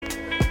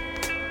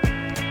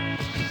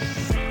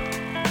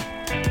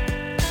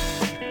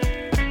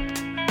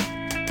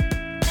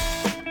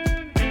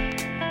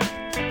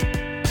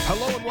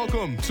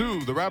Welcome to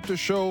the Raptors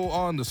Show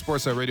on the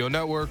Sportsnet Radio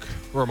Network.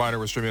 A reminder,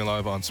 we're streaming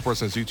live on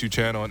Sportsnet's YouTube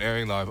channel and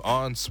airing live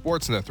on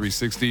Sportsnet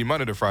 360,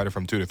 Monday to Friday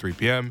from 2 to 3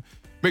 p.m.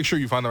 Make sure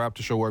you find the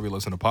Raptors Show wherever you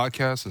listen to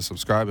podcasts and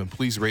subscribe, and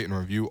please rate and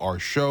review our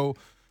show.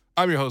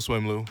 I'm your host,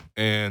 Wimlu,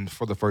 and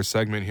for the first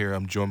segment here,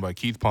 I'm joined by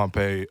Keith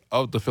Pompey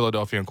of the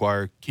Philadelphia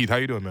Inquirer. Keith, how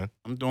you doing, man?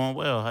 I'm doing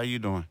well. How you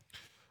doing?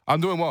 I'm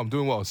doing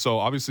well. So,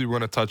 obviously, we're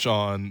going to touch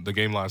on the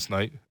game last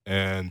night.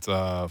 And,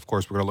 of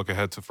course, we're going to look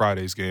ahead to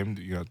Friday's game.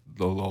 You know,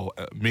 the little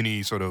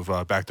mini sort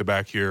of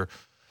back-to-back here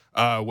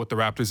with the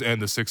Raptors and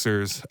the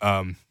Sixers.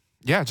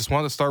 Just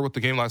wanted to start with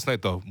the game last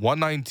night, though.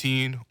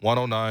 119-109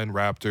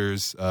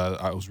 Raptors.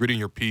 I was reading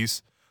your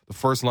piece. The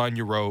first line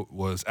you wrote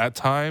was, at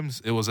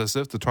times, it was as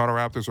if the Toronto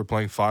Raptors were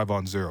playing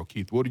 5-on-0.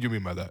 Keith, what did you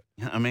mean by that?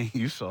 I mean,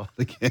 you saw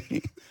the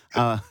game.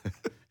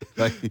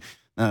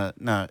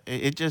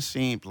 It just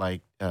seemed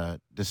like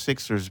the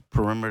Sixers'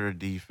 perimeter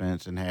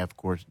defense and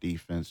half-court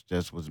defense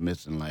just was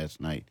missing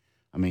last night.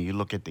 I mean, you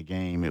look at the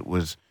game, it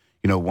was,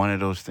 one of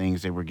those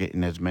things they were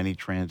getting as many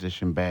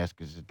transition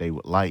baskets as they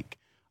would like.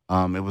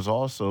 It was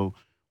also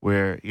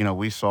where,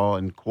 we saw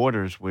in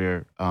quarters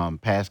where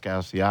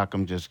Pascal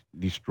Siakam just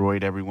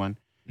destroyed everyone,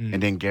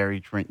 and then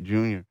Gary Trent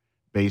Jr.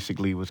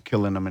 basically was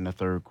killing them in the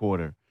third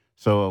quarter.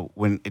 So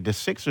when the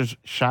Sixers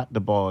shot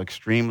the ball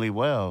extremely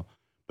well,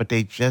 but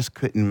they just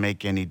couldn't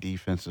make any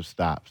defensive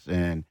stops.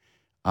 And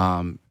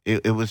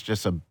it was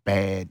just a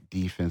bad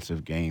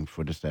defensive game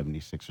for the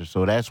 76ers.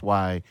 So that's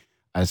why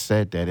I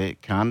said that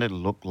it kind of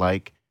looked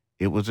like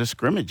it was a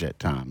scrimmage at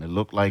time. It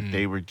looked like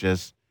they were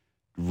just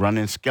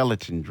running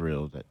skeleton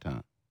drills at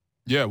time.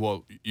 Yeah,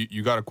 well,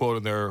 you got a quote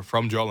in there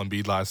from Joel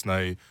Embiid last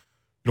night.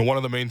 One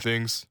of the main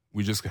things,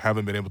 we just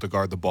haven't been able to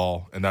guard the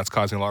ball, and that's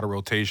causing a lot of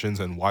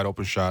rotations and wide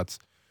open shots.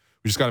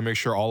 We just got to make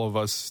sure all of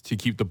us to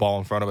keep the ball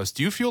in front of us.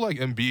 Do you feel like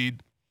Embiid,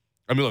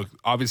 I mean, look,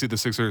 obviously the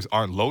Sixers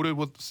aren't loaded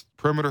with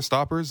perimeter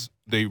stoppers.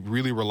 They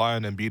really rely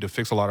on Embiid to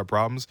fix a lot of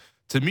problems.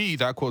 To me,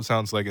 that quote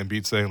sounds like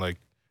Embiid saying, like,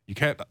 you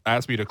can't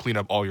ask me to clean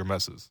up all your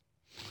messes.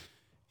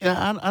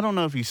 Yeah, I don't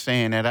know if he's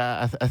saying that.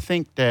 I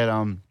think that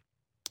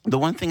the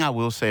one thing I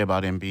will say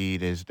about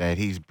Embiid is that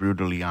he's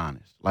brutally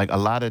honest. Like, a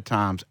lot of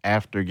times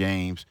after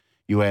games,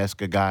 you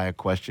ask a guy a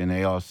question,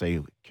 they all say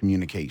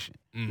communication.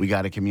 We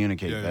got to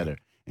communicate better.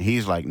 And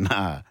he's like,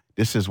 nah,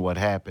 this is what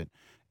happened.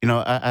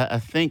 I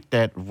think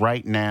that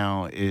right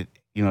now,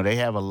 they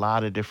have a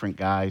lot of different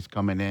guys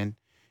coming in.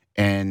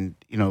 And,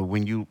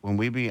 if you're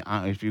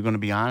going to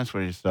be honest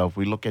with yourself,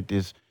 we look at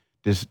this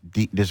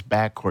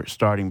backcourt,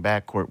 starting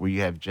backcourt where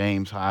you have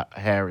James Harden,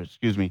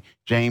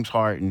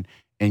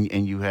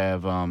 and you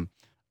have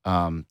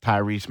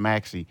Tyrese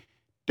Maxey.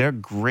 They're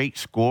great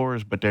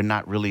scorers, but they're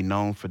not really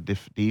known for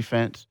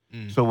defense.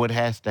 So what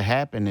has to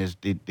happen is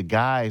the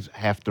guys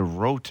have to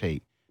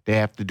rotate. They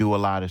have to do a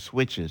lot of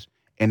switches,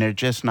 and they're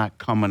just not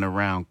coming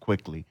around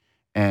quickly.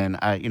 And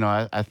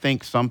I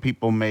think some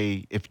people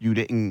may, if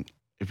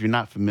you're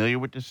not familiar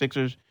with the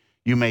Sixers,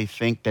 you may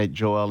think that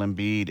Joel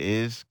Embiid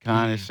is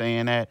kind of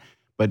saying that,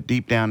 but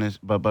deep down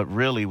but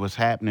really what's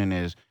happening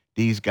is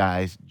these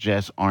guys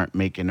just aren't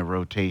making the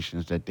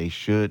rotations that they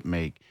should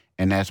make,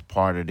 and that's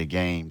part of the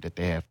game that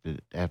they have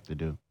to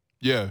do.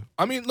 Yeah,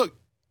 I mean, look,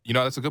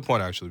 that's a good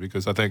point actually,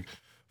 because I think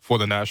for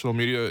the national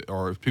media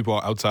or people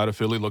outside of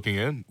Philly looking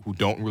in who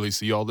don't really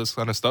see all this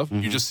kind of stuff,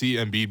 you just see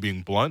Embiid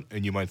being blunt,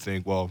 and you might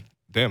think, well,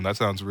 damn, that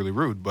sounds really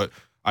rude, but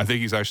I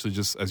think he's actually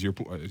just, as you're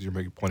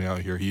pointing out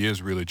here, he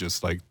is really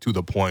just like to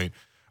the point.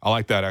 I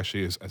like that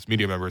actually as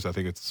media members. I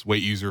think it's way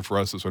easier for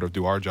us to sort of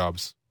do our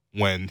jobs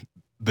when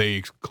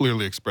they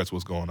clearly express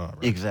what's going on.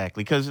 Right?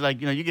 Exactly. Because,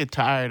 you get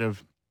tired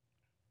of,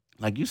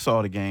 you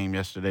saw the game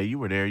yesterday. You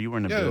were there. You were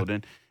in the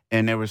building.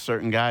 And there were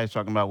certain guys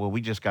talking about, well,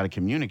 we just got to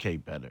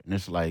communicate better. And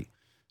it's like,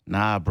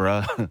 nah,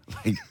 bruh.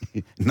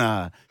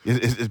 Nah.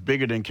 It's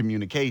bigger than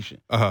communication.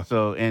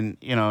 So, and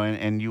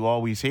you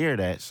always hear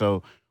that.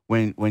 So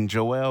when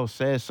Joel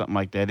says something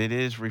like that, it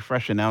is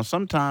refreshing. Now,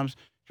 sometimes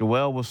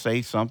Joel will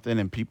say something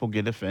and people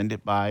get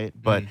offended by it,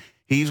 but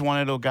he's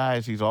one of those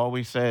guys, he's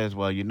always says,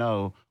 well,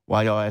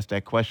 why y'all ask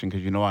that question?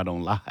 Because I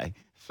don't lie.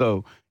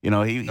 So, he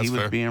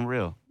was being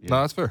real. Yeah.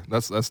 No, that's fair.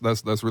 That's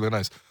really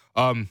nice.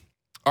 All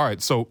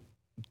right, so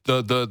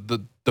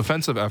the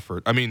defensive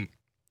effort, I mean,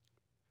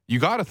 you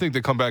got to think they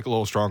come back a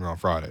little stronger on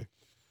Friday.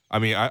 I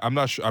mean,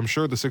 I'm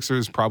sure the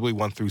Sixers probably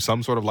went through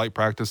some sort of light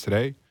practice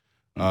today.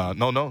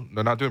 No,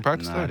 they're not doing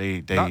practice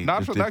today.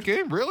 Not for that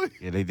game, really?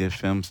 Yeah, they did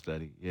film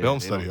study. Yeah, film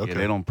study, okay. Yeah,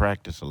 they don't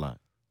practice a lot.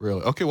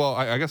 Really? Okay, well,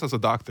 I guess that's a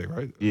doc thing,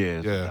 right? Yeah,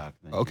 it's a doc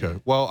thing. Okay. Yeah.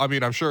 Well, I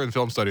mean, I'm sure in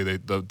film study,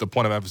 the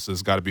point of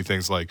emphasis got to be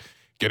things like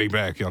getting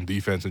back on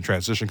defense and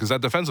transition, because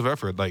that defensive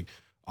effort,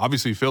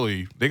 obviously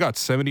Philly, they got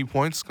 70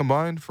 points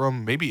combined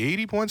from, maybe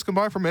 80 points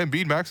combined from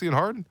Embiid, Maxey, and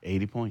Harden?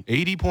 80 points.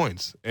 80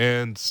 points,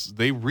 and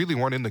they really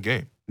weren't in the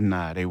game.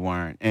 Nah, they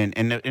weren't. And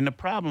the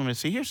problem is,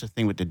 see, here's the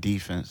thing with the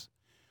defense.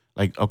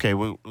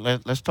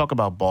 Let's talk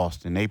about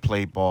Boston. They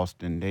played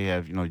Boston. They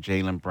have,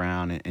 Jaylen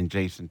Brown and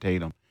Jason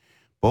Tatum.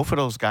 Both of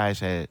those guys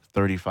had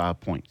 35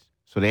 points.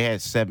 So they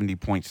had 70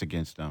 points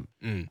against them.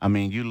 I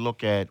mean, you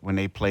look at when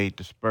they played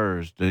the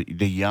Spurs, the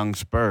young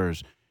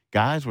Spurs,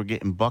 guys were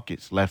getting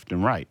buckets left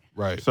and right.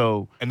 Right.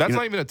 So, and that's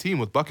not even a team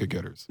with bucket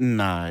getters.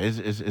 Nah,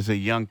 it's a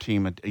young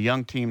team, a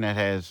young team that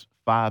has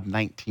 5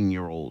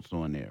 19-year-olds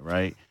on there,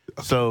 right?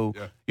 So,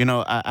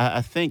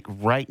 I think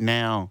right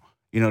now,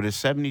 the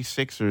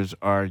 76ers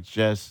are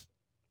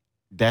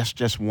that's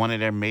just one of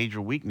their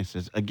major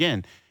weaknesses.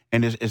 Again,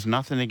 and it's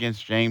nothing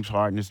against James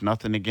Harden. It's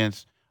nothing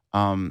against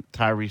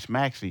Tyrese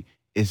Maxey.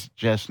 It's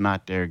just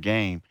not their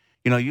game.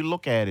 You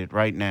look at it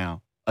right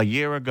now. A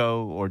year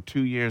ago or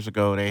 2 years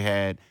ago, they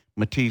had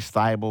Matisse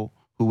Thybulle,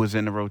 who was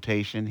in the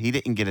rotation. He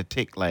didn't get a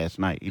tick last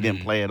night. He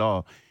didn't play at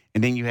all.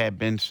 And then you had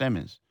Ben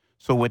Simmons.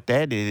 So what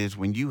that is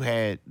when you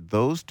had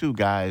those two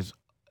guys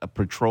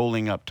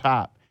patrolling up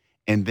top,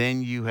 and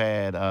then you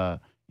had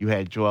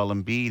Joel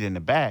Embiid in the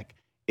back,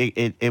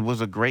 it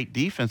was a great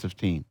defensive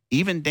team.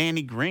 Even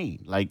Danny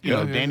Green,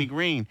 Danny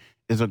Green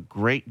is a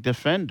great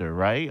defender,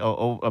 right?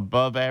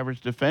 Above average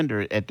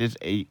defender at this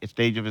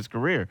stage of his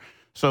career.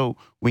 So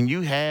when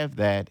you have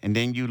that, and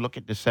then you look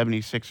at the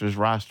 76ers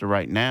roster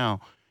right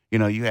now,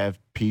 you have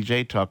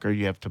P.J. Tucker,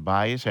 you have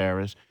Tobias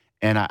Harris,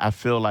 and I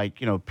feel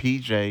like,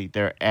 P.J.,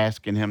 they're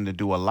asking him to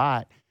do a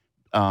lot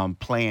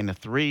playing the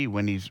 3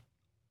 when he's,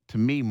 to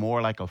me,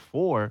 more like a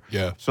 4.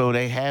 Yeah. So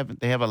they have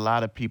a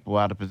lot of people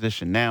out of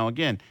position. Now,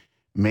 again,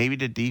 maybe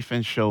the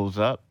defense shows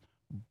up,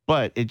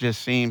 but it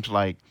just seems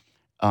like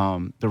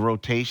the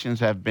rotations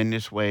have been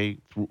this way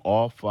through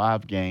all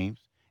 5 games.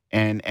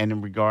 And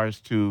in regards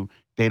to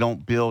they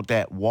don't build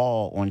that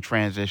wall on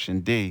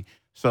transition D.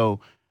 So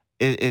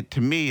it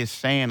to me is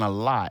saying a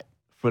lot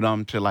for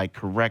them to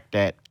correct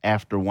that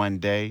after one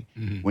day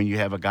when you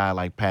have a guy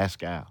like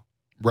Pascal.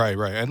 Right.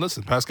 And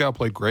listen, Pascal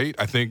played great.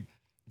 I think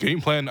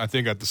game plan, at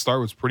the start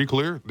was pretty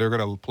clear. They're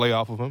going to play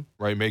off of him,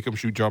 right? Make him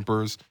shoot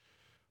jumpers.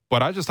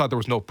 But I just thought there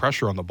was no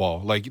pressure on the ball.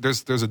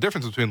 There's a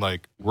difference between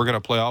we're going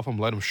to play off him,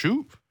 let him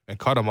shoot, and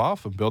cut him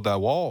off and build that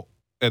wall.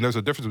 And there's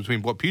a difference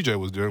between what PJ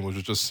was doing, which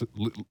was just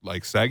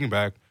sagging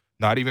back,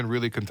 not even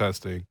really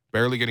contesting,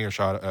 barely getting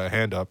a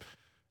hand up.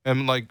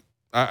 And I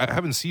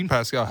haven't seen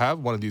Pascal have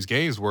one of these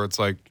games where it's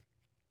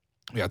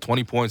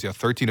 20 points,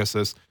 13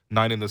 assists,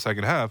 9 in the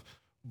second half.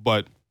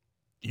 But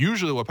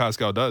usually what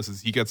Pascal does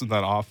is he gets in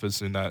that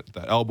office in that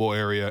elbow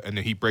area, and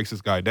then he breaks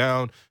his guy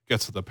down,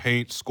 gets to the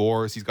paint,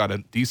 scores. He's got a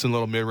decent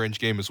little mid-range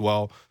game as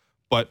well.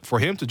 But for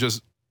him to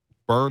just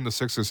burn the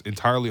Sixers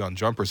entirely on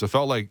jumpers, it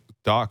felt like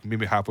Doc,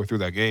 maybe halfway through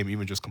that game,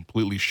 even just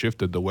completely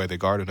shifted the way they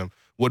guarded him.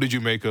 What did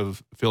you make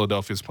of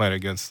Philadelphia's plan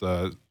against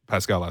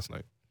Pascal last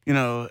night?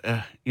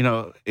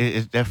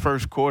 That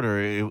first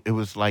quarter, it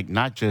was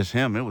not just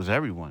him; it was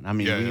everyone. I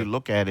mean, when you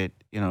look at it,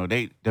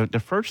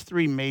 the first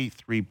 3 made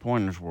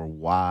 3-pointers were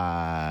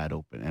wide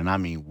open, and I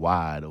mean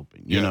wide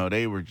open.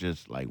 They were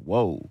just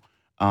whoa.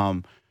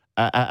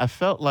 I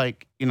felt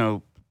like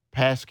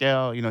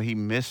Pascal, he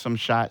missed some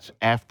shots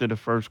after the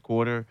first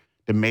quarter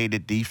that made the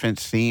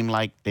defense seem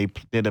like they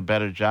did a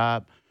better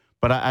job.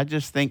 But I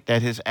just think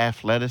that his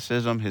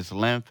athleticism, his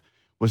length,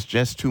 was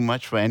just too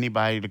much for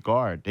anybody to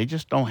guard. They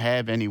just don't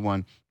have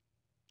anyone.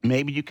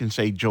 Maybe you can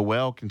say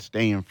Joel can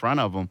stay in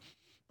front of them,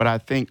 but I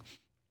think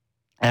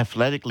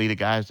athletically the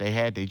guys they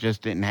had, they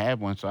just didn't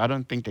have one. So I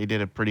don't think they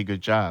did a pretty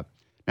good job.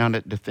 Now,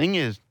 the thing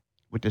is,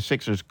 what the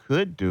Sixers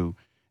could do,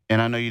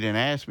 and I know you didn't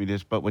ask me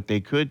this, but what they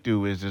could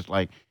do is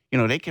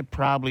they could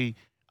probably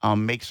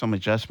make some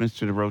adjustments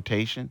to the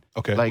rotation.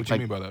 Okay, what do you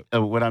mean by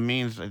that? What I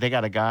mean is they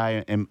got a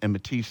guy in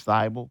Matisse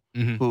Thybulle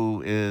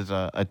who is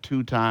a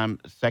 2-time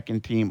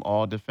second-team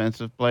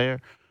all-defensive player,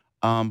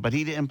 but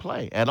he didn't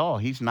play at all.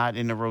 He's not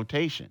in the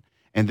rotation.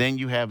 And then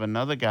you have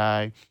another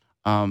guy,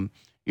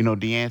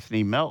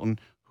 DeAnthony Melton,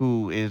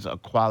 who is a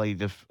quality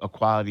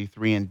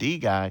 3-and-D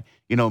guy.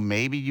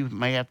 Maybe you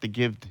may have to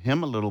give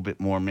him a little bit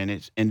more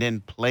minutes and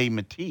then play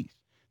Matisse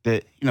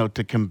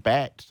to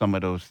combat some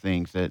of those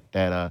things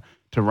that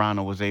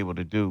Toronto was able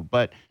to do.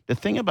 But the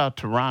thing about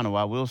Toronto,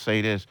 I will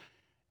say this,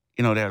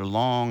 they're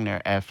long,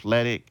 they're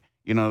athletic.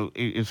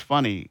 It's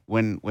funny,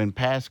 when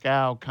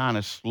Pascal kind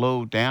of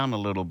slowed down a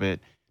little bit,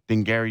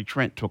 then Gary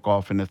Trent took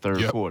off in the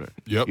third quarter.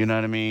 Yep. You know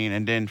what I mean?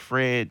 And then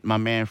Fred, my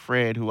man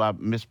Fred, who I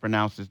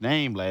mispronounced his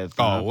name last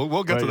time. Oh,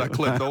 we'll get to that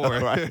clip, don't worry.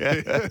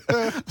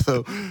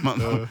 So,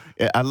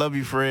 I love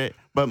you, Fred.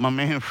 But my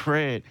man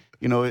Fred,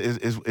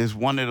 is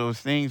one of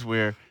those things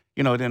where,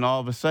 then all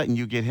of a sudden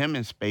you get him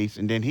in space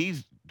and then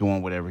he's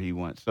doing whatever he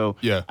wants. So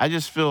I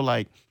just feel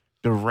like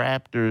the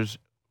Raptors,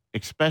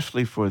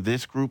 especially for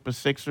this group of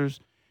Sixers,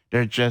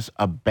 they're just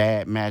a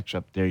bad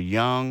matchup. They're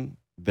young,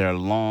 they're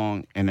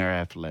long, and they're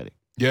athletic.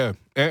 Yeah,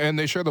 and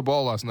they shared the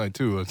ball last night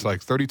too. It's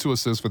 32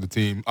 assists for the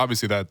team.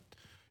 Obviously, that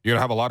you're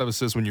gonna have a lot of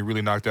assists when you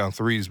really knock down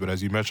threes, but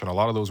as you mentioned, a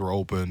lot of those were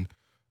open.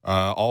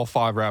 All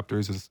 5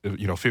 Raptors is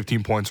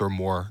 15 points or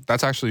more.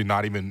 That's actually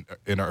not even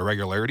in a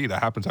irregularity.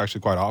 That happens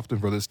actually quite often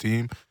for this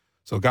team.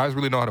 So guys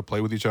really know how to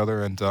play with each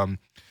other, and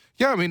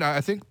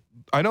I think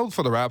I know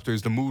for the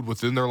Raptors, the mood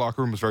within their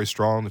locker room is very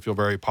strong. They feel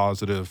very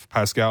positive.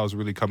 Pascal has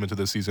really come into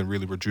this season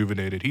really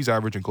rejuvenated. He's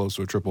averaging close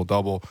to a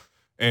triple-double.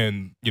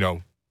 And,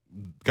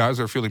 guys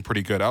are feeling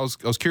pretty good. I was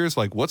curious,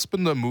 what's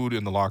been the mood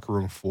in the locker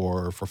room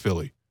for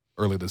Philly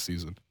early this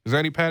season? Is there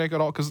any panic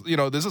at all? Because,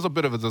 this is a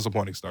bit of a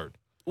disappointing start.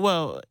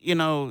 Well,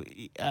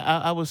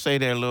 I would say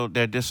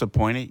they're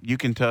disappointed. You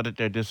can tell that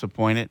they're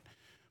disappointed.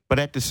 But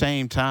at the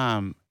same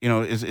time,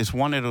 it's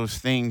one of those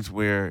things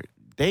where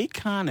they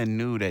kind of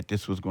knew that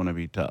this was going to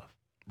be tough.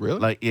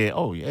 Really?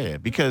 Yeah.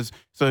 Because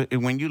so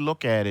when you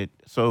look at it,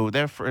 so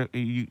therefore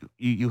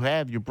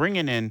you're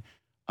bringing in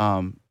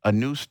a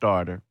new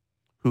starter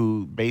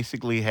who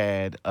basically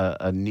had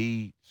a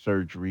knee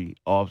surgery,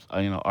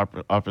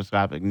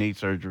 arthroscopic knee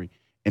surgery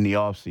in the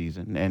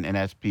offseason, and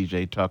that's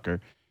PJ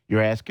Tucker.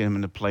 You're asking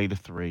him to play the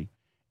 3.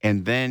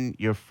 And then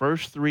your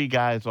first 3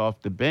 guys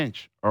off the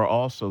bench are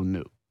also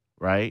new,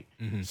 right?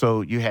 Mm-hmm.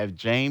 So you have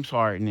James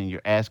Harden, and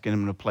you're asking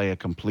him to play a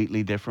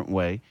completely different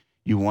way.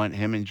 You want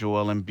him and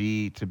Joel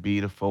Embiid to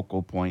be the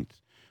focal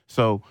points.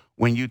 So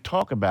when you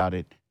talk about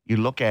it, you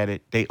look at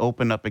it, they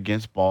open up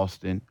against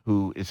Boston,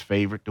 who is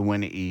favored to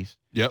win the East.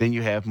 Yep. Then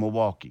you have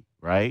Milwaukee,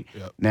 right?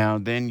 Yep. Now,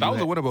 then that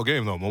was a winnable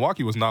game, though.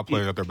 Milwaukee was not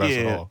playing at their best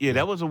at all. Yeah,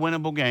 that was a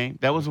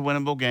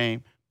winnable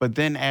game. But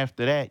then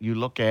after that, you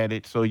look at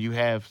it, so you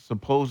have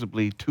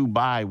supposedly 2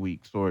 bye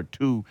weeks or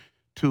two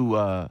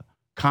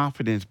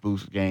confidence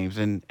boost games.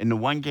 And the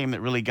one game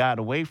that really got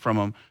away from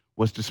them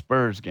was the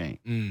Spurs game.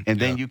 And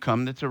then you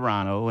come to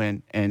Toronto,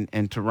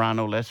 and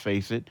Toronto, let's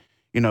face it,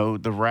 the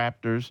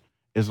Raptors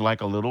is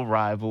like a little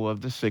rival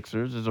of the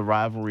Sixers. There's a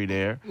rivalry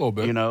there. A little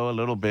bit. A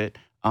little bit.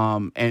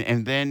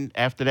 And then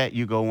after that,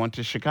 you go on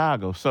to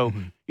Chicago. So,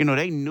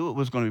 they knew it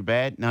was going to be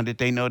bad. Now, did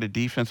they know the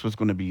defense was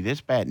going to be this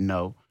bad?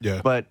 No.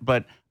 Yeah.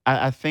 But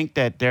I think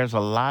that there's a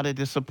lot of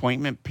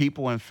disappointment.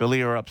 People in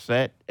Philly are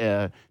upset.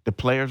 The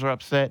players are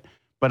upset.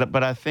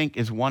 But I think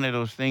it's one of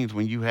those things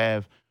when you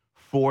have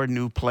 4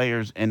 new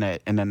players in a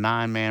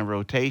 9-man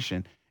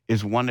rotation,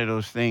 is one of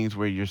those things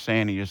where you're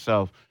saying to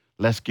yourself,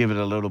 let's give it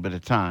a little bit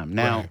of time.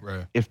 Now,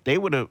 right. If they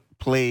would have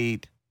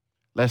played,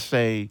 let's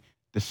say,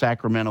 the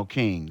Sacramento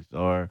Kings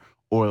or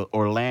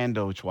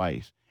Orlando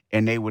twice,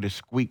 and they would have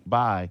squeaked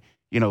by,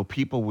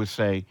 people would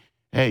say,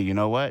 hey, you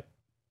know what?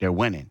 They're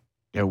winning.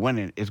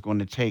 It's going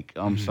to take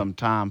some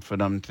time for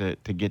them to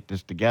get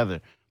this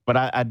together. But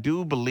I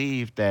do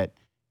believe that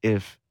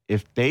if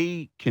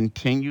they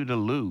continue to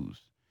lose,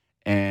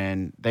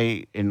 and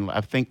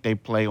I think they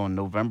play on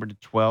November the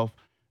 12th,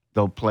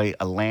 they'll play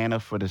Atlanta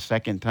for the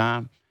second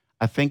time.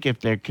 I think if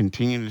they're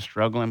continuing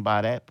struggling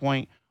by that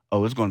point,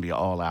 it's going to be an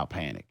all-out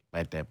panic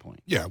at that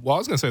point. Yeah, well, I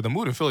was going to say the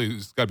mood in Philly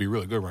has got to be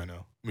really good right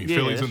now. I mean,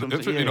 Philly's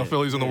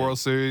in the World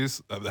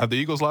Series. Have the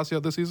Eagles lost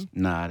yet this season?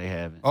 Nah, they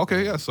haven't.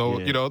 Okay, yeah. So,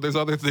 there's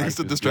other things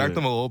to distract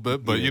them a little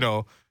bit. But,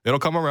 it'll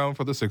come around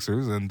for the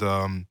Sixers. And,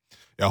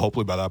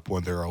 hopefully by that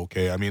point they're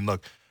okay. I mean,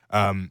 look,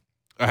 I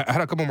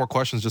had a couple more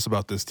questions just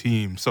about this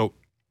team. So,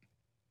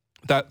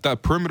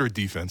 that perimeter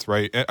defense,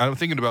 right? And I'm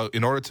thinking about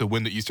in order to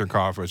win the Eastern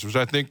Conference, which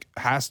I think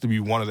has to be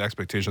one of the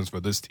expectations for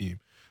this team.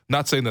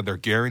 Not saying that they're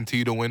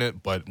guaranteed to win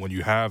it, but when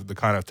you have the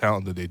kind of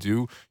talent that they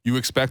do, you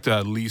expect to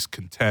at least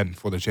contend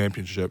for the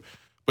championship.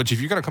 But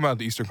if you're going to come out of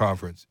the Eastern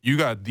Conference, you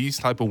got these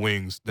type of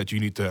wings that you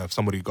need to have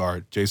somebody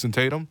guard. Jason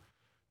Tatum,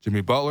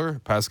 Jimmy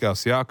Butler, Pascal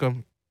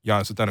Siakam,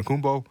 Giannis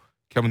Antetokounmpo,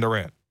 Kevin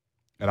Durant.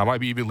 And I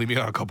might be even leaving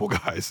out a couple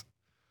guys.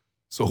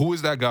 So who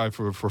is that guy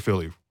for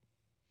Philly?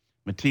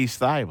 Matisse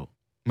Thybulle.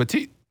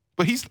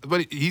 But he's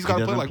got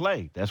to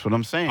play. That's what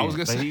I'm saying. I was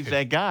gonna say he's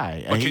that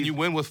guy. But can you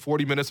win with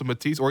 40 minutes of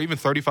Matisse or even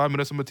 35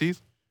 minutes of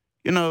Matisse?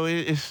 He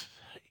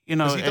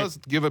does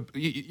give a.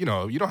 You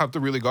don't have to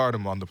really guard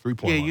him on the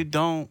 3-point line. Yeah, you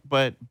don't.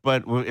 But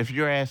if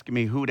you're asking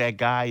me who that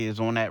guy is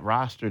on that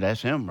roster,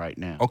 that's him right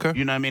now. Okay.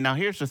 You know what I mean? Now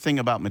here's the thing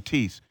about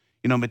Matisse.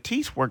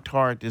 Matisse worked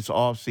hard this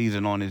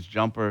offseason on his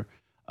jumper.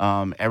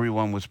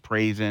 Everyone was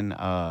praising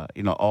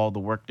all the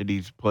work that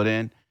he's put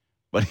in.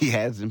 But he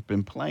hasn't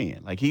been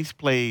playing. Like, he's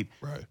played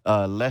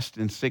less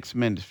than 6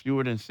 minutes,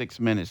 fewer than 6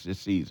 minutes this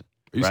season.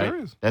 Are you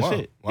serious? That's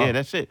it. Wow. Yeah,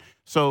 that's it.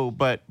 So,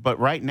 but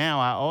right now,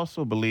 I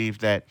also believe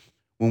that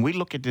when we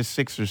look at this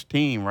Sixers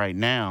team right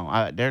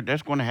now,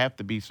 there's going to have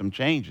to be some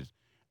changes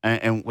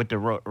and with the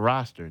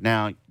roster.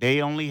 Now,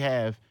 they only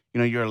have,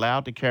 you're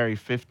allowed to carry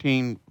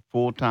 15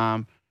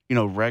 full-time,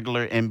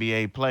 regular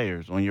NBA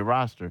players on your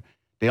roster.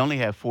 They only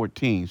have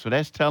 14. So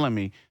that's telling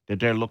me that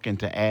they're looking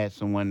to add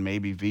someone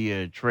maybe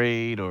via a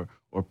trade or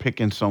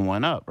picking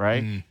someone up,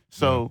 right? Mm-hmm.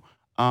 So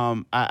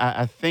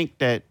I think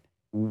that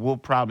we'll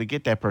probably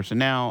get that person.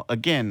 Now,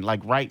 again, like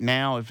right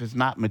now, if it's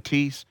not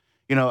Matisse,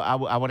 I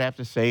would have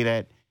to say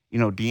that,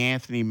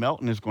 DeAnthony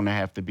Melton is going to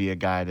have to be a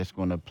guy that's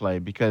going to play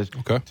because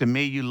to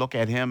me, you look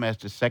at him as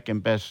the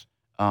second best,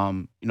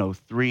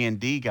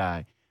 3-and-D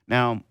guy.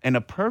 Now, in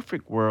a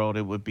perfect world,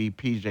 it would be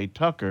PJ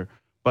Tucker,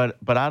 but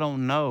I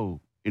don't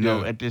know.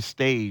 At this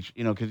stage,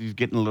 because he's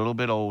getting a little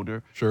bit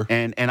older. Sure.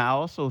 And I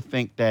also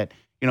think that,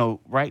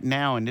 right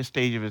now in this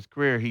stage of his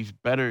career, he's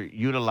better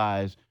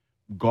utilized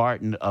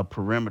guarding a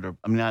perimeter.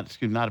 I mean,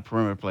 not a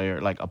perimeter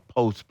player, like a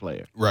post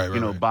player. Right.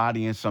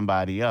 Bodying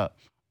somebody up.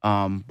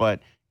 But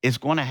it's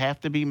going to have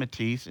to be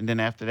Matisse, and then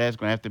after that, it's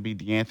going to have to be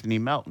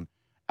DeAnthony Melton.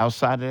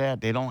 Outside of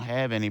that, they don't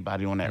have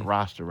anybody on that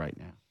roster right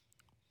now.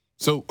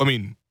 So, I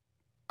mean,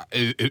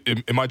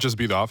 it might just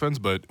be the offense,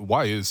 but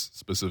why is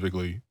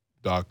specifically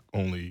Doc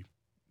only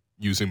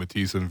using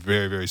Matisse in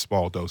very, very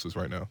small doses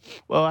right now?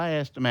 Well, I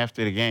asked him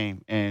after the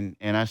game, and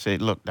I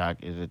said, look, Doc,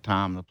 is it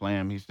time to play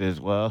him? He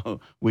says, well,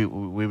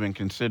 we've been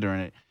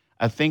considering it.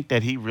 I think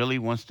that he really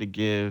wants to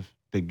give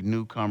the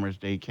newcomers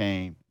give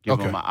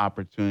them an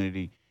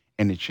opportunity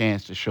and a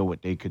chance to show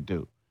what they could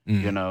do.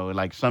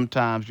 Like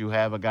sometimes you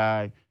have a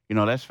guy,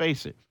 let's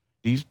face it,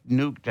 these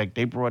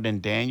they brought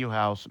in Daniel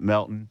House,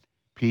 Melton,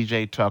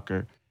 P.J.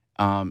 Tucker,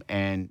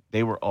 and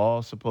they were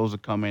all supposed to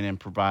come in and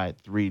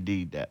provide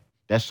 3D depth.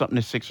 That's something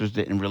the Sixers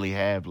didn't really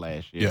have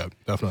last year. Yeah,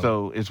 definitely.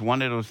 So it's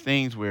one of those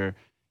things where,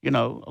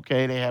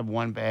 okay, they have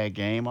one bad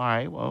game. All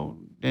right, well,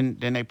 then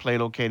they played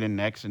okay the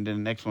next, and then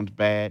the next one's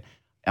bad.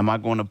 Am I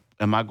going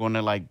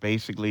to like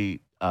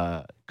basically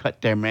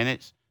cut their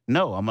minutes?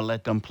 No, I'm gonna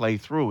let them play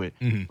through it.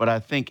 Mm-hmm. But I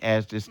think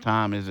as these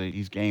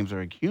games are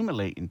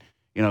accumulating,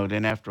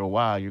 then after a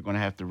while you're going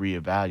to have to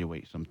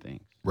reevaluate some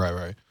things.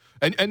 Right.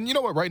 And you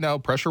know what? Right now,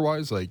 pressure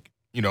wise, like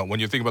when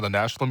you think about the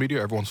national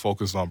media, everyone's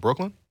focused on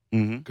Brooklyn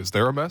because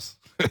they're a mess.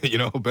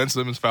 Ben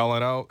Simmons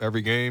fouling out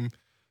every game,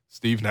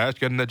 Steve Nash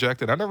getting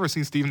ejected. I've never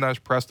seen Steve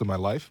Nash pressed in my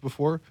life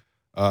before.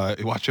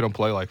 Watching him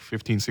play like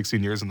 15,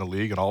 16 years in the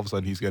league, and all of a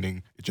sudden he's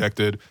getting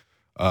ejected.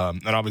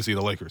 And obviously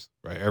the Lakers,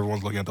 right?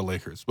 Everyone's looking at the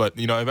Lakers. But,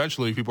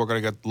 eventually people are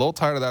going to get a little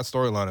tired of that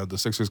storyline. If the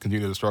Sixers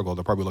continue to struggle,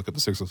 they'll probably look at the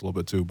Sixers a little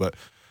bit too. But,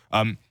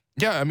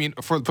 yeah, I mean,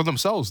 for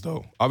themselves,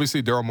 though,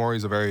 obviously Daryl Morey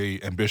is a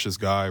very ambitious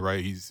guy,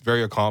 right? He's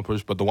very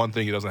accomplished, but the one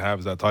thing he doesn't have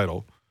is that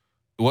title.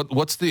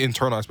 What's the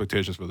internal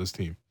expectations for this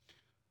team?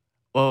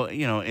 Well,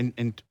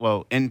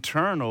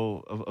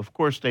 internal, of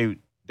course,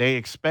 they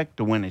expect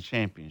to win a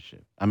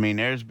championship. I mean,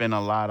 there's been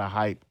a lot of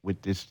hype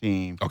with this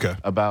team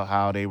about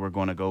how they were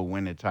going to go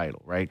win the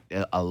title, right?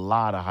 A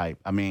lot of hype.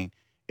 I mean,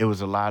 it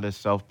was a lot of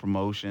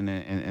self-promotion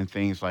and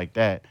things like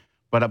that.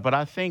 But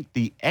I think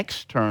the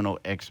external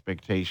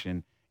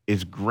expectation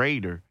is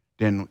greater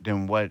than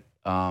what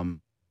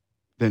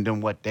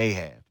they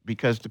have,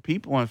 because the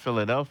people in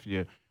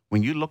Philadelphia,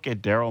 when you look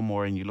at Daryl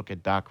Morey and you look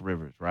at Doc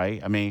Rivers,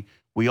 right? I mean,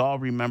 we all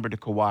remember the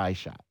Kawhi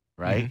shot,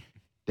 right? Mm-hmm.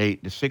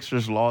 The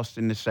Sixers lost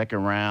in the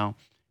second round.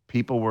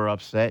 People were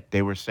upset.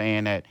 They were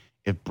saying that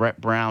if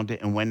Brett Brown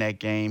didn't win that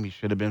game, he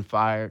should have been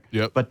fired.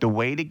 Yep. But the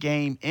way the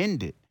game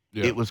ended,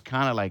 it was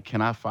kind of like,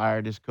 can I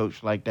fire this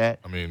coach like that?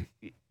 I mean,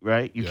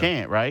 right? You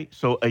can't, right?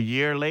 So a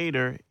year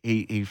later,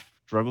 he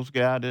struggles to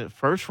get out of the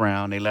first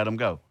round. They let him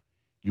go.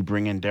 You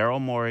bring in Daryl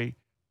Morey,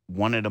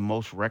 one of the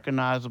most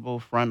recognizable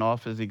front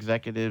office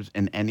executives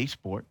in any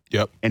sport.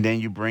 Yep. And then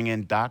you bring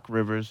in Doc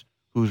Rivers,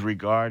 who's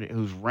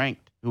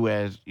ranked, who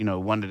has,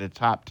 one of the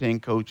top 10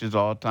 coaches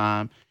all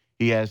time.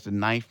 He has the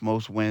 9th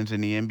most wins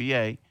in the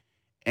NBA.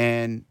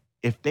 And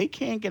if they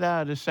can't get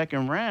out of the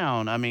second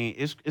round, I mean,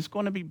 it's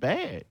going to be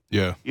bad.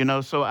 Yeah.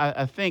 So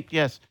I think,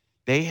 yes,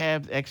 they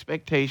have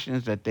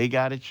expectations that they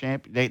got a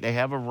champion. They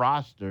have a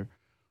roster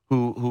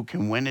who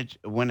can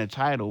win a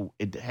title.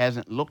 It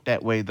hasn't looked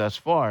that way thus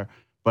far.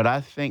 But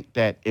I think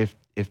that if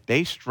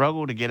they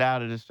struggle to get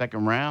out of the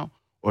second round,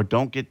 or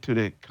don't get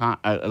to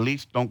at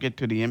least don't get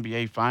to the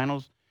NBA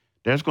Finals,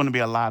 there's going to be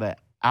a lot of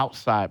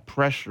outside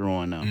pressure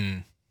on them.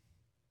 Mm.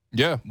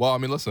 Yeah, well, I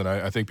mean, listen,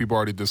 I think people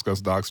already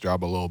discussed Doc's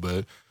job a little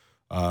bit.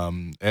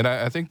 And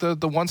I think the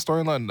one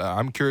storyline,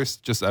 I'm curious,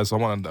 just as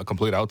someone on a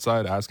complete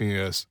outside, asking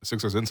a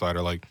Sixers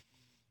insider, like,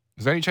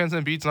 is there any chance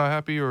Embiid's not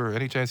happy, or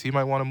any chance he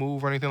might want to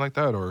move or anything like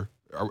that? Or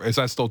is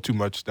that still too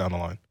much down the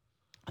line?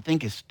 I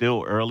think it's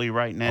still early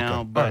right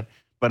now, but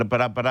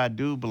I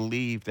do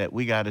believe that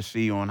we got to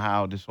see on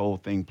how this whole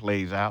thing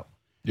plays out.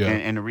 Yeah.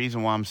 And the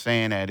reason why I'm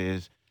saying that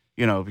is,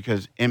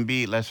 because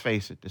Embiid, let's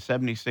face it, the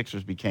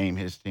 76ers became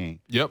his team.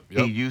 Yep.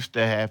 He used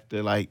to have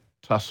to,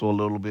 tussle a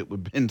little bit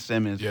with Ben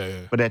Simmons. Yeah.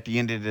 But at the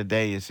end of the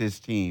day, it's his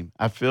team.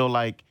 I feel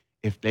like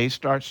if they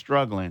start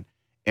struggling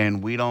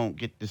and we don't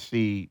get to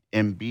see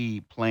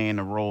Embiid playing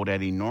the role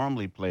that he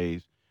normally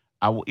plays,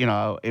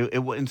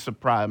 it wouldn't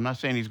surprise. I'm not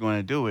saying he's going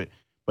to do it,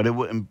 but it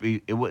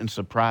wouldn't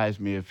surprise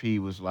me if he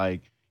was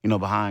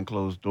behind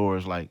closed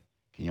doors, like,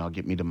 can y'all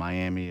get me to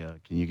Miami?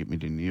 Can you get me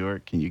to New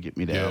York? Can you get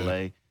me to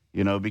L.A.?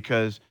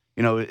 Because,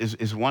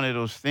 it's one of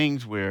those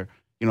things where,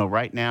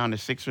 right now the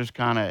Sixers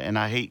kind of, and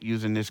I hate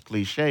using this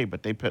cliche,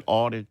 but they put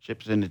all their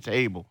chips in the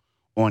table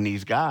on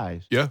these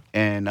guys. Yeah.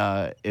 And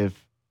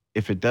if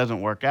it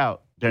doesn't work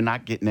out, they're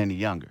not getting any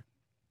younger.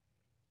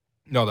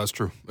 No, that's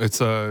true. It's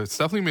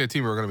definitely been a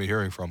team we're going to be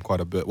hearing from quite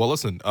a bit. Well,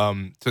 listen,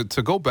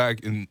 to go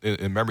back in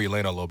memory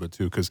lane a little bit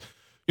too, because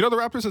the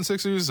Raptors and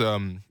Sixers,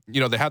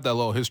 they have that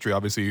little history.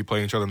 Obviously,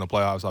 playing each other in the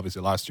playoffs.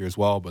 Obviously, last year as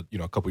well, but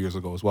a couple years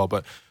ago as well.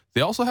 But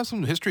they also have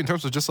some history in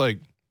terms of just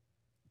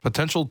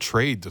potential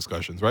trade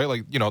discussions,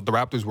 right? The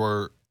Raptors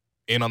were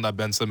in on that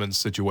Ben Simmons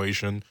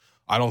situation.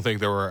 I don't think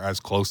they were as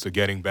close to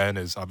getting Ben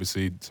as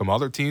obviously some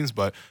other teams,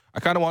 but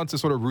I kind of wanted to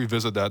sort of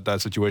revisit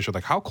that situation.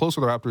 Like, how close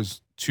were the Raptors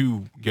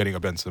to getting a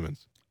Ben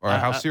Simmons? Or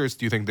how serious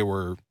do you think they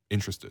were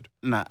interested?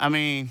 No, I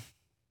mean,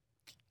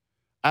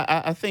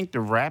 I think the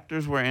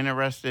Raptors were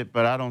interested,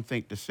 but I don't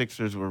think the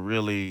Sixers were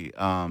really,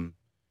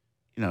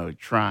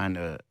 trying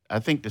to. I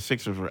think the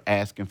Sixers were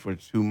asking for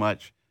too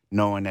much,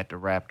 knowing that the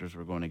Raptors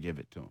were going to give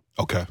it to them.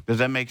 Okay. Does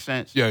that make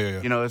sense?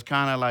 Yeah. It's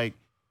kind of like,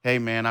 hey,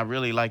 man, I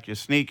really like your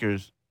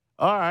sneakers.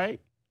 All right,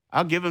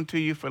 I'll give them to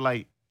you for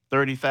like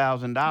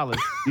 $30,000.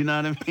 You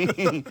know what I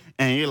mean?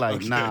 And you're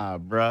like, nah,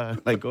 bruh.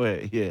 Like, go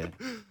ahead. Yeah.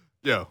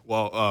 Yeah.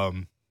 Well,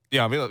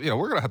 yeah, I mean,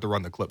 we're going to have to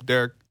run the clip.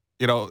 Derek,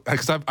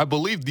 because I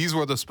believe these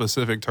were the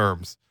specific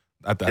terms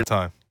at that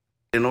time.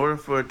 In order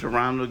for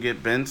Toronto to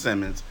get Ben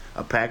Simmons,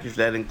 a package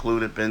that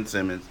included Ben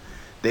Simmons,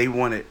 they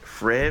wanted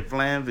Fred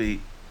VanVleet,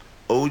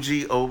 OG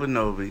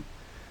Anunoby,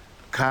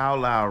 Kyle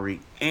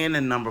Lowry, and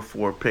a number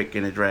 4 pick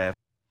in the draft.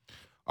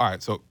 All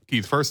right, so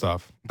Keith, first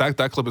off, that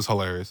clip is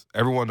hilarious.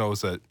 Everyone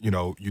knows that,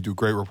 you do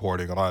great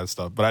reporting and all that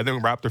stuff. But I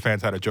think Raptor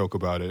fans had a joke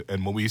about it.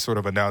 And when we sort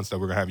of announced that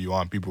we're going to have you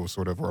on, people were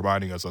sort of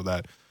reminding us of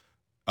that.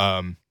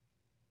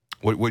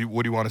 What do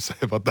you want to say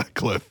about that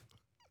clip?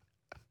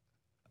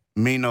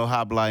 Me no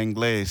habla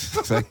inglés.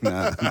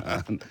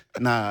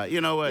 Nah.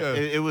 You know what? Yeah.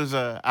 It was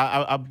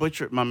I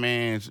butchered my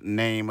man's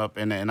name up,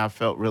 and I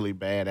felt really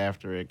bad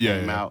after it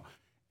came out.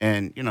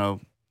 And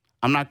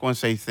I'm not going to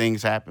say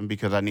things happen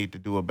because I need to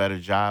do a better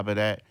job of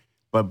that.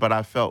 But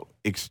I felt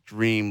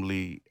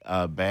extremely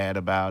bad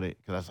about it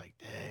because I was like,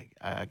 dang,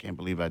 I can't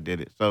believe I did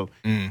it. So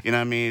you know what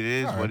I mean? It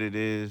is what it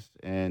is,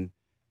 and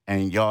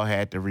y'all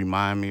had to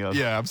remind me of.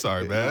 Yeah, I'm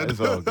sorry, man. It's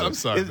all good. I'm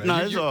sorry, man. No,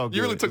 it's all good.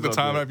 You really took the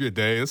time out of your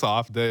day. It's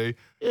off day.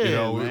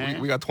 Yeah,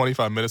 we got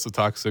 25 minutes to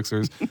talk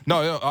Sixers.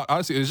 No,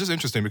 honestly, it's just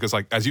interesting because,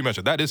 like, as you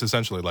mentioned, that is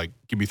essentially like,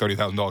 give me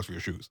 $30,000 for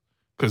your shoes.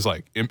 Because,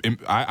 like,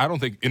 I don't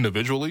think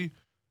individually,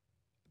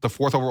 the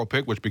 4th overall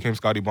pick, which became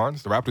Scotty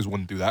Barnes, the Raptors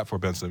wouldn't do that for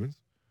Ben Simmons.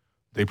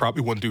 They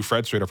probably wouldn't do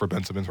Fred straight up for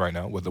Ben Simmons right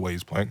now with the way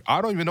he's playing.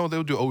 I don't even know if they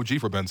would do OG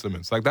for Ben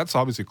Simmons. Like, that's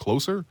obviously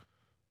closer.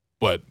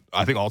 But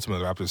I think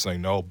ultimately the Raptors are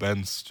saying, no,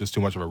 Ben's just too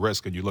much of a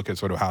risk. And you look at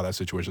sort of how that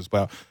situation is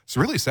played out. It's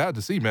really sad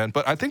to see, man.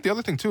 But I think the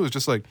other thing, too, is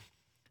just like,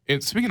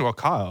 speaking about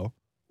Kyle,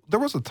 there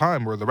was a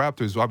time where the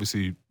Raptors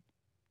obviously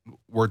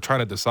were trying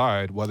to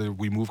decide whether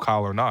we move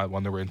Kyle or not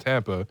when they were in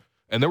Tampa.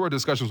 And there were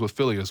discussions with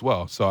Philly as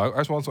well. So I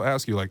just want to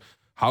ask you, like,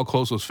 how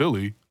close was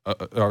Philly,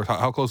 or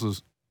how close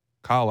was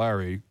Kyle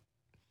Lowry,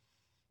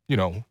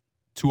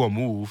 to a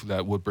move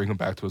that would bring him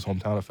back to his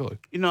hometown of Philly?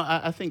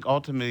 I think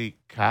ultimately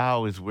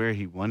Kyle is where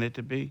he wanted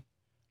to be.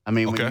 I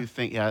mean, when you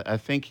think, I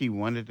think he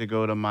wanted to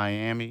go to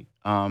Miami.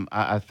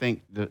 I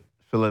think that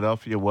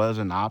Philadelphia was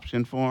an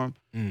option for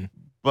him.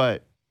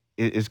 But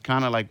it's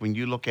kind of like when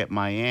you look at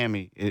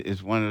Miami,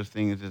 it's one of those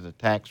things, it's a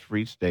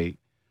tax-free state.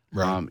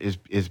 Right.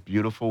 It's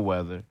beautiful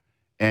weather.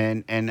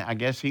 And I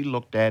guess he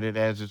looked at it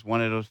as it's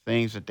one of those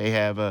things that they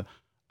have a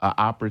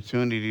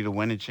opportunity to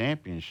win a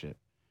championship.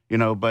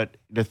 But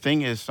the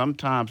thing is,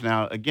 sometimes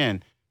now,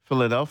 again,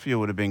 Philadelphia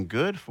would have been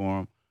good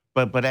for him.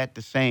 But at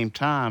the same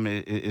time,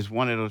 it's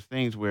one of those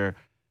things where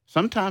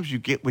sometimes you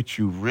get what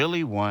you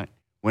really want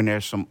when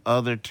there's some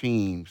other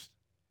teams.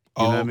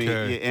 You know what I mean?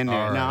 In there.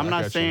 Right. Now, I'm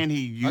not saying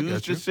he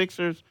used the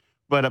Sixers,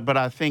 but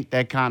I think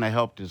that kind of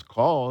helped his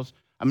cause.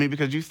 I mean,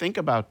 because you think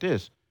about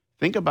this.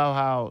 Think about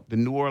how the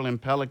New Orleans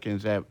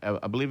Pelicans, I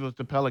believe it was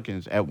the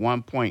Pelicans, at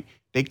one point,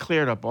 they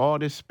cleared up all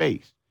this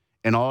space.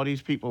 And all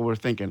these people were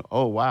thinking,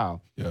 oh,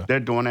 wow, they're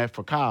doing that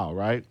for Kyle,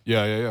 right?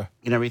 Yeah.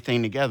 And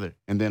everything together.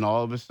 And then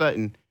all of a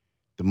sudden,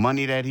 the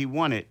money that he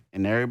wanted,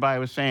 and everybody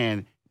was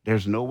saying,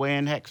 there's no way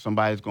in heck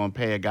somebody's going to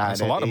pay a guy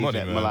That's a lot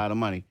of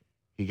money.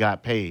 He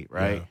got paid,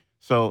 right?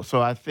 Yeah.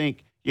 So I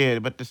think,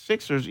 but the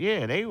Sixers,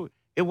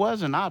 it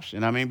was an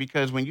option. I mean,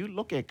 because when you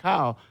look at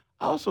Kyle,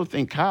 I also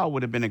think Kyle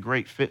would have been a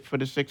great fit for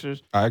the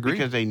Sixers. I agree.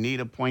 Because they need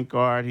a point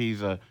guard.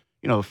 He's a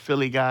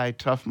Philly guy,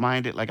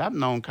 tough-minded. Like, I've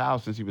known Kyle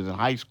since he was in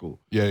high school.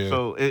 Yeah.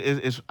 So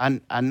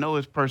I know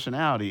his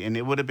personality, and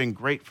it would have been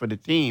great for the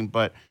team.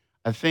 But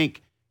I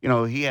think,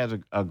 he has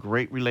a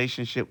great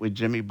relationship with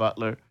Jimmy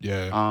Butler.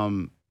 Yeah.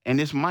 And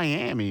it's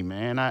Miami,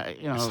 man.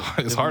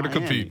 It's hard to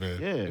compete,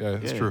 man. Yeah,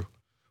 it's true.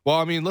 Well,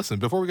 I mean, listen,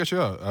 before we get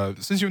you out,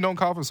 since you've known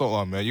Kyle for so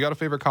long, man, you got a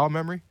favorite Kyle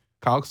memory?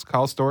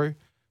 Kyle story?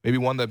 Maybe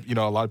one that,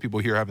 a lot of people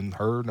here haven't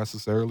heard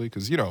necessarily?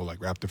 Because, like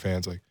Raptor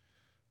fans, like,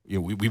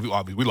 we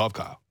love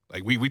Kyle.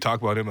 Like, we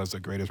talk about him as the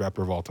greatest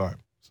rapper of all time.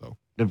 So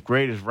the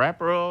greatest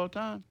rapper of all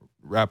time?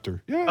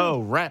 Raptor. Yeah.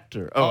 Oh,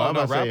 Raptor. Oh,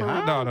 no,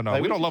 rapper? No.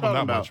 Like, we don't love him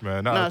that much,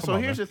 man. So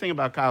here's the thing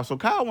about Kyle. So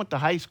Kyle went to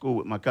high school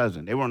with my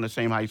cousin. They were on the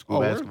same high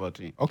school basketball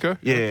team. Okay.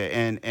 Yeah,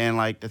 and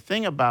like the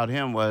thing about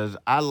him was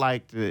I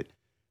liked it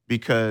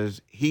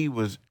because he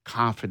was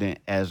confident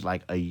as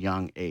like a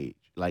young age.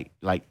 Like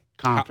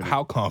confident.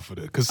 How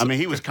confident? I mean,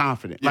 he was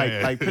confident.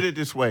 Like put it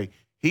this way.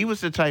 He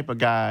was the type of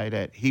guy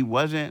that he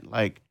wasn't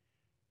like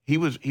he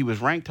was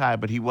ranked high,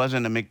 but he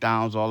wasn't a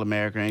McDonald's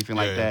All-American or anything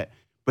like that.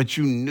 But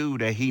you knew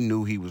that he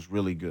knew he was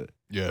really good.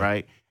 Yeah.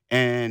 Right?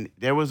 And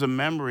there was a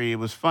memory, it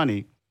was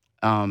funny.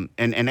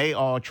 and they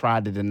all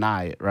tried to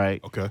deny it,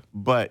 right? Okay.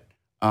 But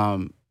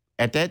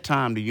at that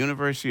time, the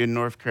University of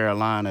North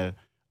Carolina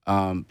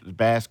the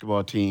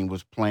basketball team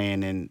was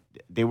playing, and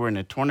they were in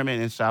a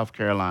tournament in South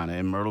Carolina,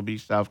 in Myrtle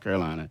Beach, South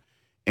Carolina.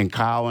 And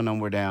Kyle and them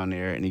were down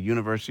there, and the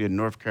University of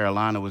North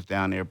Carolina was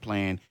down there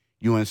playing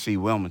UNC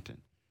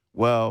Wilmington.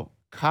 Well,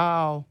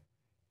 Kyle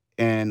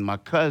and my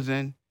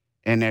cousin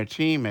and their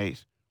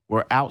teammates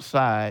were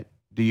outside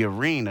the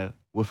arena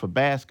with a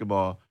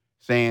basketball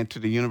saying to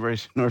the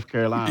University of North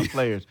Carolina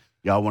players,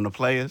 y'all want to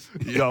play us?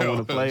 Y'all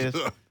want to play us?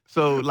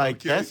 So, like,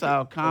 that's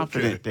how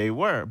confident they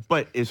were.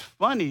 But it's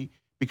funny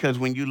because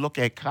when you look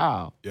at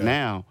Kyle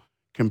now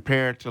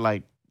compared to,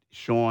 like,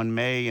 Sean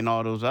May and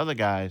all those other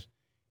guys,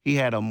 he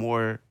had a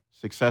more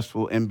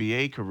successful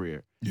NBA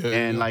career.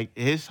 Like,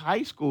 his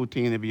high school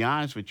team, to be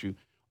honest with you,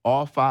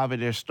 all 5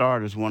 of their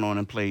starters went on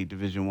and played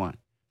Division I.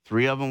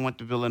 3 of them went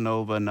to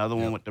Villanova, another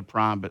one went to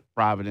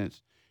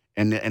Providence,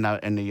 and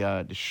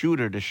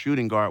the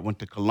shooting guard went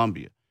to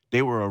Columbia.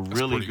 They were a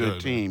really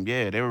good team. Man.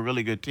 Yeah, they were a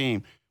really good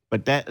team.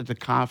 But that is the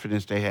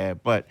confidence they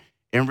had. But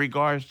in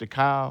regards to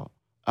Kyle,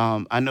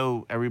 I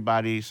know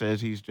everybody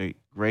says he's the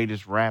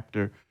greatest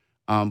Raptor,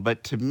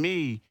 but to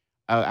me,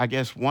 I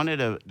guess one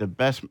of the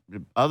best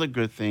other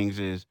good things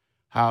is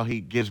how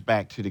he gives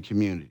back to the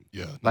community.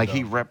 Yeah,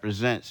 he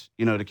represents,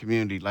 the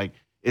community. Like,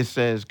 it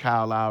says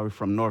Kyle Lowry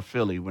from North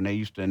Philly when they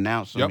used to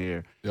announce him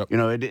here. It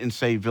didn't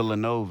say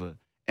Villanova.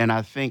 And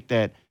I think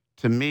that,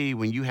 to me,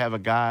 when you have a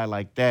guy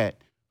like that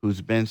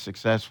who's been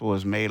successful,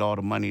 has made all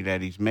the money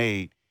that he's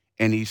made,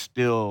 and he's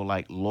still,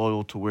 like,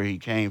 loyal to where he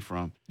came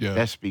from,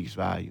 that speaks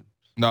volumes.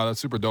 No, that's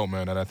super dope,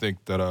 man. And I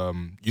think that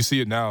you see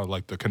it now,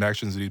 like the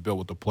connections that he built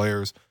with the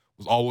players.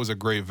 Was always a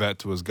great vet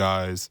to his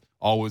guys,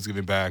 always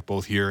giving back,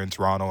 both here in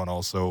Toronto and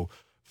also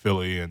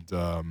Philly. And,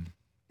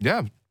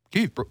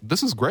 Keith,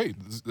 this is great.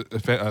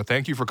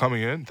 Thank you for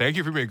coming in. Thank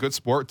you for being a good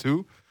sport,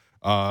 too.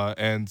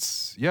 I'm going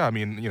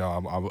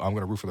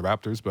to root for the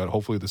Raptors, but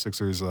hopefully the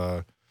Sixers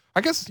I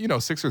guess,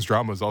 Sixers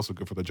drama is also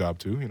good for the job,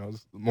 too.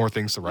 There's more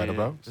things to write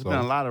about. There's been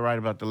a lot to write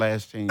about the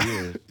last 10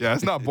 years. Yeah,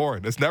 it's not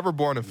boring. It's never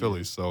boring in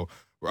Philly. So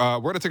we're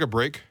going to take a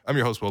break. I'm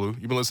your host, Wolu.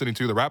 You've been listening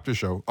to The Raptors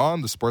Show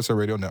on the Sportsnet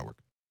Radio Network.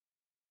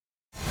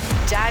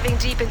 Diving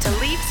deep into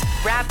Leafs,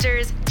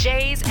 Raptors,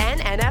 Jays, and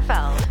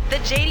NFL. The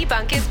JD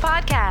Bunkis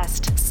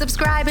Podcast.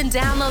 Subscribe and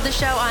download the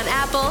show on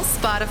Apple,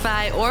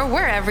 Spotify, or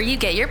wherever you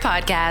get your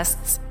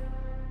podcasts.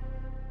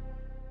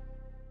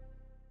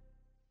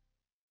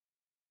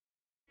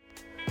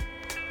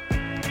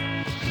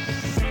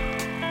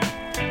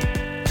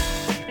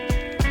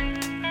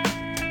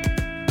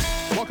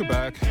 Welcome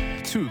back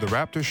to The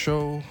Raptors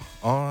Show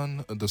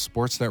on the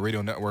Sportsnet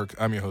Radio Network.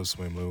 I'm your host,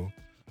 Wayne Liu.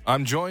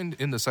 I'm joined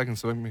in the second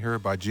segment here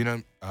by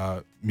Gina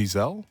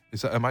Mizell.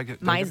 Mizell.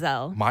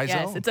 Mizell?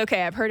 Yes, it's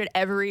okay. I've heard it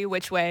every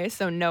which way,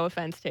 so no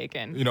offense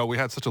taken. We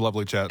had such a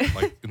lovely chat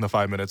in the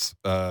 5 minutes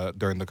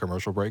during the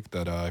commercial break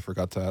that I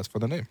forgot to ask for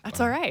the name. That's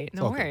all right.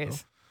 No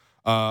worries.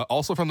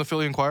 Also from the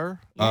Philly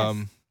Inquirer. Yes.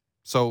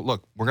 So,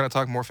 look, we're going to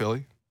talk more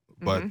Philly,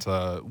 but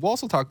we'll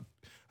also talk,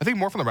 I think,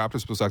 more from the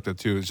Raptors perspective,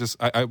 too. It's just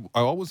I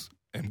always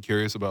am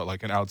curious about,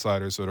 like, an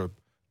outsider sort of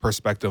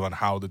perspective on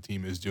how the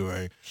team is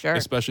doing. Sure.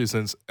 Especially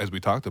since, as we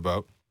talked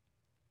about,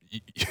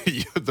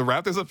 the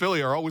Raptors and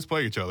Philly are always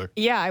playing each other.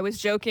 Yeah, I was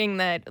joking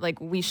that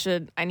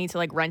I need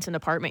to rent an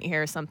apartment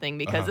here or something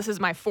because this is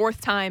my 4th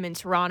time in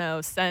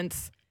Toronto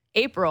since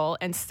April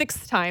and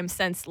 6th time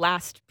since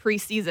last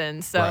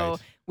preseason. So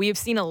we have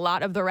seen a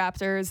lot of the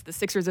Raptors. The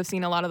Sixers have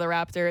seen a lot of the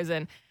Raptors.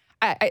 And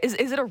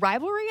is it a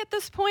rivalry at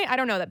this point? I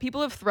don't know. That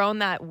people have thrown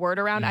that word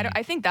around.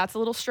 I think that's a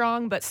little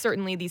strong, but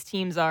certainly these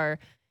teams are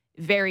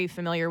very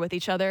familiar with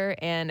each other,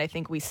 and I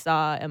think we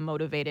saw a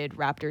motivated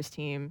Raptors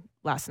team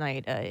last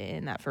night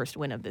in that first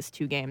win of this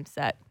 2-game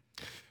set.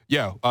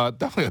 Yeah,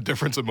 definitely a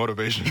difference in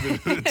motivation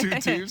between the two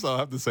teams. I'll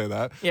have to say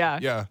that.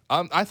 Yeah.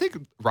 I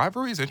think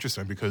rivalry is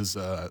interesting because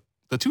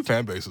the two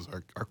fan bases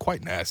are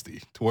quite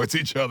nasty towards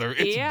each other.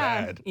 It's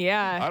bad.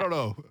 Yeah. I don't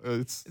know.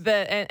 It's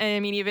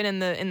even in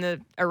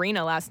the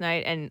arena last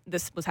night, and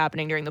this was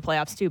happening during the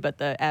playoffs too, but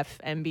the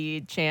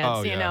FMB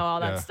chants,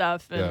 all that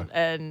stuff.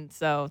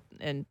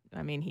 And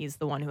I mean, he's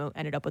the one who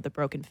ended up with a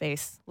broken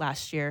face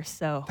last year.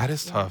 So that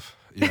is tough.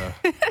 Yeah.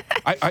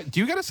 Do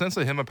you get a sense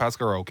that him and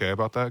Pascal are okay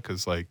about that?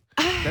 Because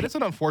that is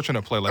an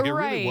unfortunate play. It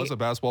really was a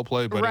basketball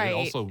play, but it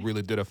also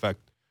really did affect.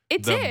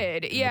 It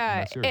did,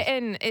 yeah.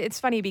 And it's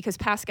funny because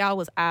Pascal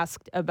was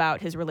asked about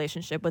his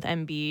relationship with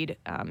Embiid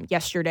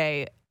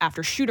yesterday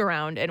after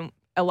shoot-around, and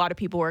a lot of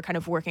people were kind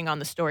of working on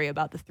the story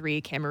about the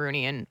 3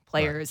 Cameroonian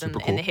players and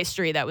the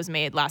history that was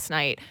made last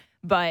night.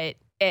 But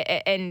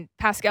and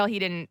Pascal, he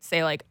didn't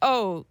say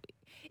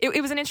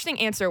it was an interesting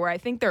answer where I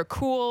think they're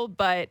cool,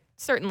 but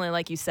certainly,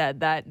 like you said,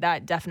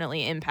 that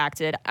definitely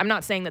impacted. I'm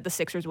not saying that the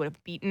Sixers would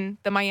have beaten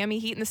the Miami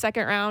Heat in the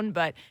second round,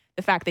 but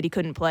the fact that he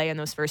couldn't play in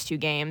those first 2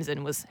 games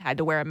and had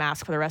to wear a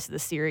mask for the rest of the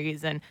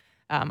series, and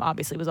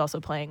obviously was also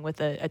playing with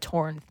a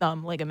torn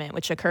thumb ligament,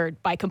 which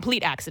occurred by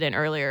complete accident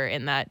earlier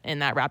in that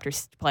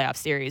Raptors playoff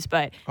series.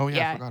 But I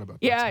forgot about that.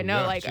 Yeah,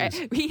 no,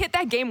 he hit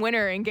that game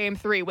winner in Game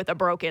 3 with a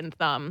broken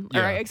thumb,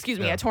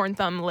 a torn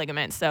thumb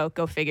ligament. So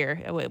go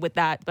figure with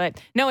that. But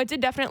no, it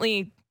did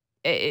definitely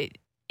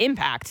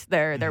impact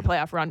their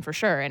playoff run for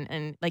sure.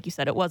 And like you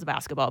said, it was a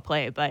basketball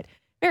play, but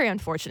very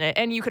unfortunate.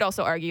 And you could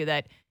also argue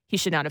that he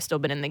should not have still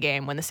been in the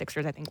game when the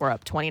Sixers, I think, were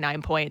up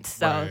 29 points.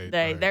 So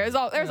there's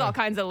all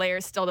kinds of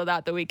layers still to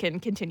that we can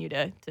continue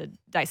to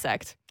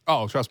dissect.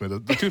 Oh, trust me,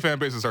 the two fan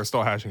bases are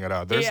still hashing it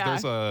out. There's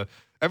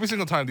every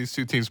single time these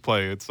two teams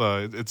play,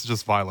 it's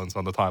just violence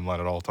on the timeline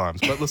at all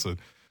times. But listen,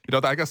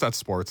 I guess that's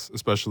sports,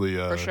 especially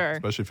for sure.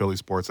 especially Philly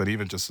sports, and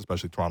even just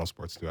especially Toronto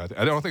sports too.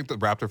 I don't think the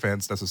Raptor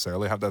fans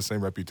necessarily have that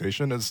same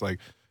reputation as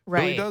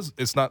Philly does.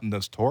 It's not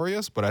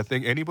notorious, but I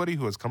think anybody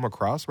who has come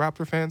across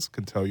Raptor fans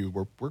can tell you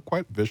we're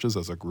quite vicious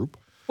as a group.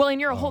 Well,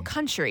 and you're a whole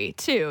country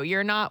too.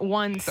 You're not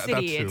one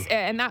city.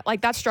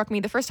 That struck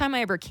me. The first time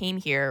I ever came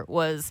here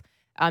was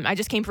I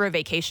just came for a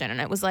vacation, and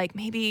it was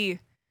maybe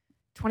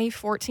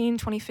 2014,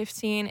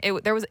 2015. It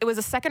was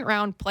a second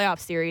round playoff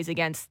series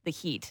against the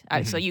Heat.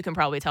 So you can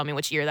probably tell me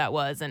which year that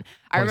was. And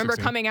I remember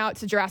coming out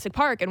to Jurassic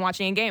Park and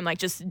watching a game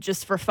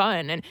just for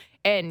fun.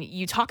 And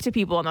you talk to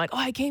people and they're like, "Oh,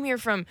 I came here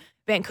from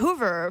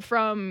Vancouver,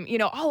 from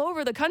all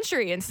over the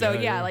country." And so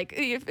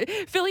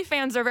Philly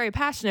fans are very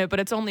passionate, but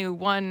it's only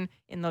one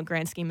in the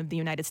grand scheme of the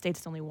United States.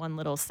 It's only one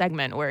little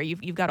segment where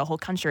you've got a whole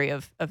country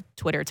of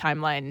Twitter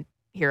timeline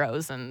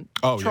heroes and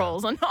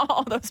trolls and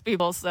all those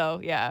people.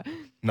 So yeah.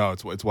 No,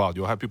 it's wild.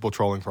 You'll have people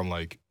trolling from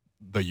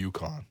the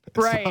Yukon. It's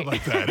not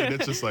like that. And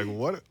it's just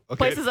what? Okay.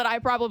 Places that I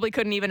probably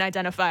couldn't even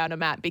identify on a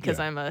map because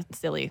I'm a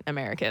silly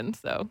American.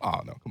 So.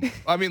 Oh, no. Come on.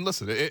 I mean,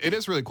 listen, it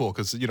is really cool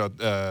because,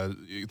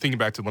 thinking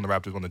back to when the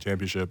Raptors won the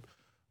championship,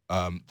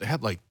 they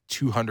had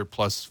 200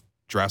 plus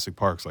Jurassic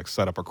Parks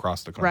set up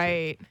across the country.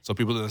 Right. So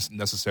people didn't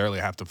necessarily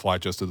have to fly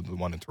just to the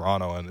one in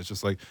Toronto. And it's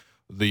just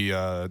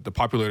the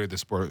popularity of the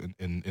sport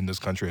in this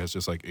country has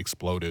just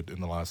exploded in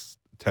the last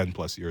 10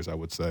 plus years, I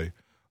would say.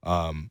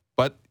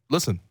 But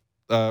listen,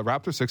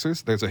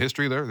 Raptors-Sixers, there's a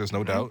history there. There's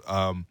no doubt.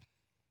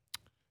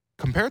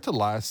 Compared to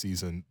last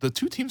season, the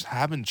two teams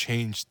haven't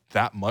changed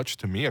that much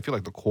to me. I feel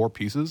like the core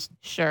pieces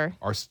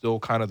are still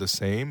kind of the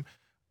same.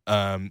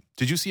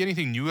 Did you see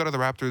anything new out of the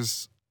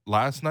Raptors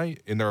last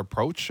night in their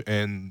approach,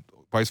 and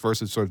vice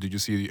versa? Sort of, did you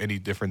see any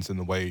difference in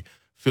the way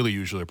Philly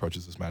usually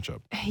approaches this matchup?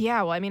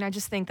 Yeah, well, I mean, I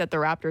just think that the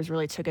Raptors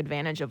really took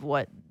advantage of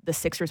what the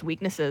Sixers'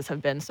 weaknesses have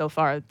been so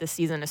far this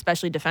season,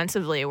 especially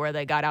defensively, where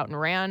they got out and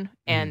ran,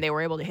 and they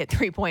were able to hit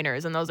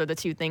three-pointers, and those are the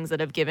two things that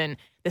have given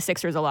the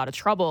Sixers a lot of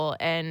trouble.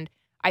 And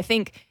I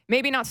think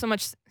maybe not so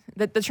much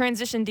the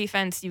transition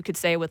defense, you could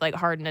say, with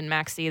Harden and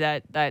Maxey,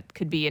 that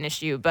could be an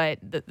issue, but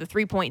the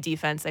three-point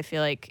defense, I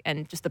feel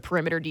and just the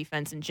perimeter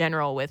defense in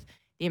general, with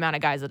the amount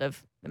of guys the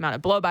amount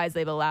of blow-bys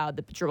they've allowed,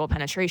 the dribble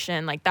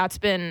penetration, that's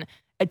been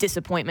a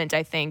disappointment,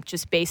 I think,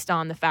 just based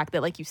on the fact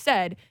that, like you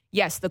said,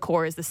 yes, the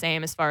core is the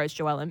same as far as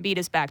Joel Embiid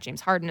is back,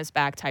 James Harden is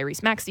back,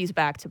 Tyrese Maxey's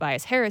back,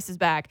 Tobias Harris is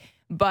back,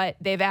 but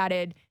they've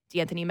added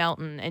D'Anthony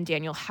Melton and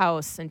Daniel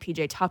House and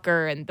PJ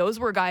Tucker, and those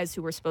were guys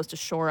who were supposed to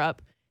shore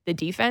up the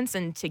defense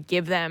and to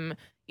give them,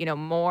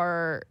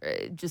 more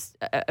just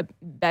a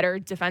better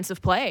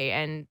defensive play,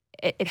 and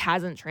it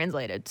hasn't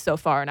translated so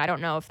far, and I don't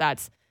know if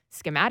that's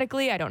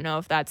schematically. I don't know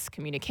if that's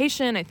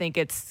communication. I think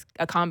it's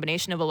a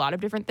combination of a lot of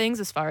different things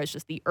as far as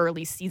just the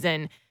early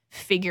season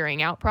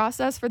figuring out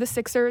process for the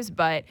Sixers.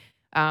 But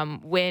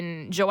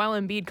when Joel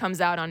Embiid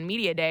comes out on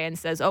media day and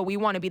says, "Oh, we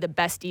want to be the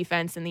best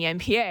defense in the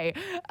NBA,"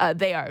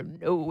 they are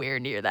nowhere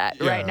near that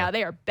right now.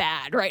 They are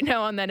bad right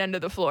now on that end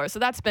of the floor. So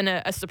that's been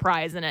a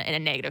surprise in a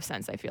negative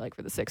sense, I feel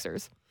for the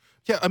Sixers.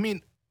 Yeah, I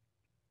mean,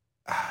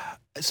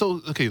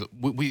 so, okay,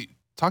 we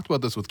talked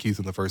about this with Keith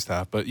in the first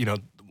half, but,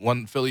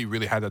 when Philly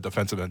really had that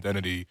defensive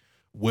identity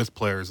with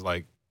players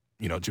like,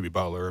 Jimmy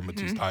Butler,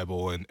 Matisse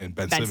Thybulle, and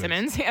Ben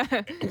Simmons.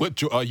 Yeah.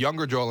 With a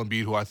younger Joel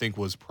Embiid, who I think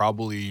was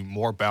probably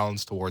more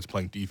balanced towards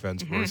playing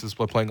defense versus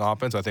playing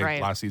offense. I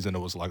think last season it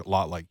was a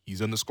lot like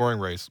he's in the scoring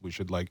race. We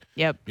should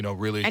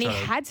really. And he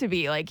had to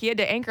be he had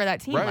to anchor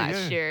that team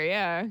last year.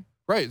 Yeah.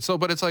 Right. So,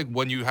 but it's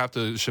when you have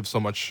to shift so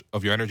much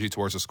of your energy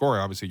towards the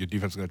scoring, obviously your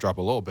defense is going to drop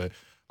a little bit.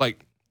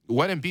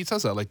 When Embiid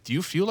says that, do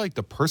you feel like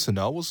the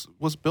personnel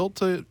was built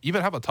to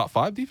even have a top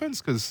 5 defense?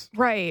 Because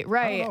right.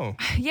 I don't know.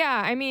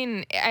 Yeah, I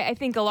mean, I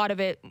think a lot of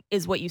it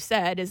is what you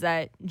said, is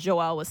that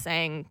Joel was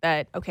saying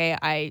that, okay,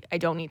 I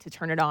don't need to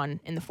turn it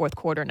on in the fourth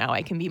quarter now.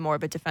 I can be more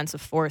of a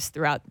defensive force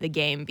throughout the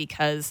game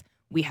because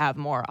we have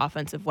more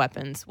offensive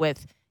weapons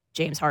with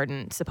James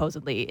Harden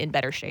supposedly in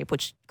better shape,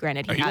 which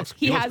granted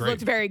he has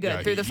looked very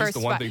good through the first.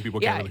 He's the one thing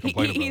people can't really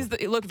complain about.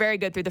 He looked very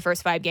good through the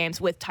first 5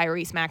 games with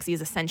Tyrese Maxey's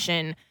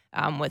ascension,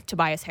 with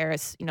Tobias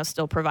Harris,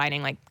 still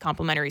providing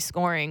complementary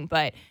scoring.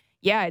 But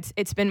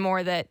it's been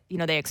more that,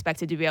 they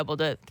expected to be able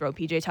to throw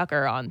PJ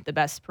Tucker on the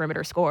best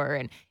perimeter scorer.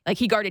 And like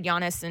he guarded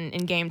Giannis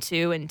in game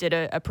 2 and did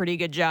a pretty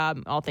good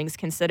job, all things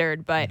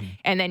considered. But,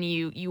 and then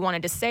you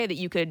wanted to say that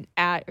you could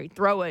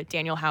throw a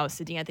Daniel House,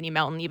 a DeAnthony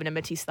Melton, even a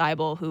Matisse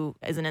Thybulle, who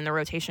isn't in the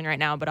rotation right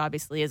now, but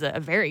obviously is a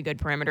very good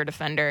perimeter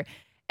defender,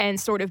 and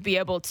sort of be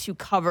able to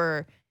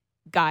cover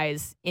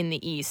guys in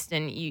the East.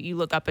 And you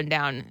look up and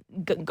down,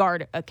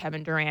 guard a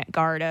Kevin Durant,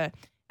 guard a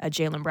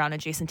Jaylen Brown, a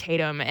Jason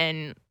Tatum,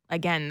 and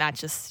again, that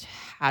just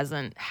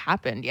hasn't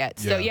happened yet.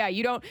 So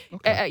you don't,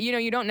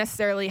 you don't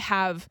necessarily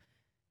have,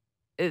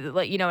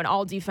 an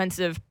all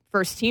defensive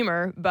first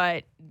teamer,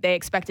 but they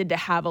expected to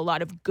have a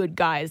lot of good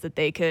guys that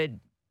they could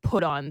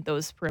put on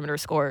those perimeter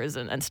scorers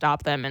and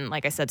stop them. And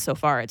like I said, so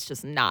far, it's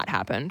just not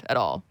happened at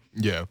all.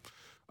 Yeah.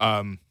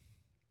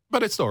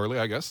 But it's still early,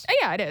 I guess.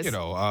 Yeah, it is.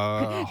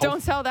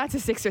 Don't tell that to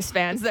Sixers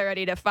fans. They're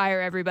ready to fire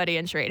everybody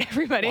and trade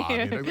everybody.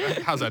 Well,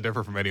 how's that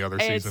different from any other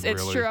season,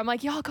 it's really? True. I'm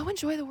like, y'all, go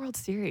enjoy the World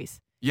Series.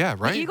 Yeah,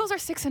 right? The Eagles are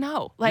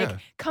 6-0.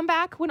 Come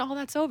back when all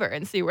that's over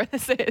and see where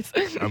this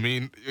is. I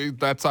mean,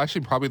 that's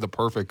actually probably the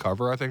perfect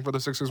cover, I think, for the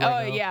Sixers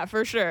right now. Oh, yeah,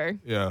 for sure.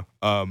 Yeah.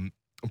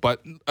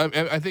 But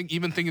I think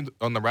even thinking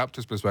on the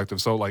Raptors'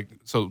 perspective, so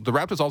the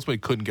Raptors ultimately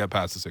couldn't get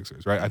past the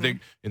Sixers, right? I think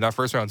in that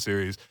first round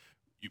series,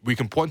 we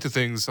can point to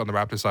things on the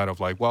Raptors side of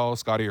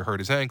Scottie hurt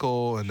his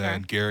ankle, and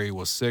then Gary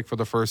was sick for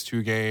the first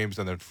 2 games,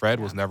 and then Fred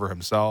was never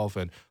himself,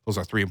 and those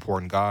are 3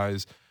 important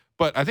guys.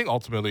 But I think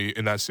ultimately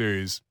in that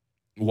series,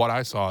 what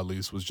I saw at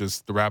least was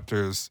just the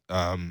Raptors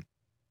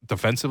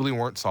defensively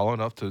weren't solid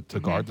enough to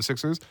guard the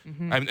Sixers.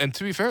 And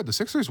to be fair, the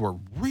Sixers were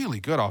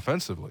really good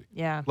offensively.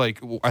 Yeah.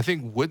 I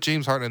think with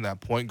James Harden in that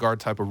point guard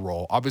type of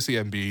role, obviously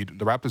Embiid,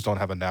 the Raptors don't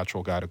have a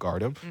natural guy to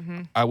guard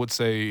him. I would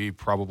say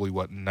probably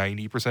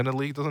 90% of the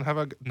league doesn't have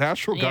a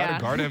natural guy to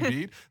guard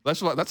Embiid.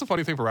 That's a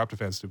funny thing for Raptor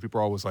fans too.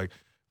 People are always like,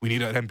 we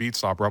need an Embiid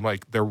stopper. I'm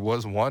like, there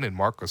was one in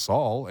Marc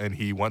Gasol, and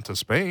he went to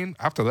Spain.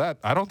 After that,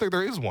 I don't think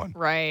there is one.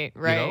 Right.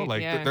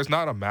 There's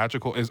not a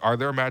magical. Are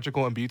there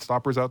magical Embiid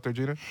stoppers out there,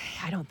 Gina?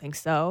 I don't think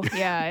so.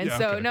 Yeah,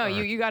 and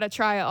you got to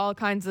try all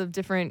kinds of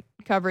different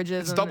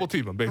coverages. It's double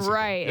team them, basically.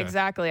 Right,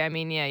 exactly. I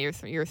mean,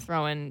 you're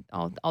throwing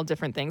all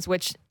different things,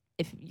 which,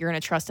 if you're going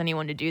to trust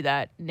anyone to do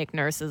that, Nick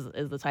Nurse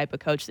is the type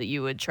of coach that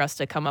you would trust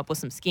to come up with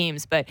some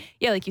schemes. But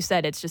yeah, like you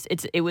said,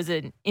 it was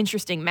an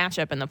interesting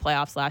matchup in the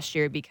playoffs last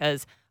year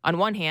because on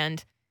one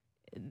hand,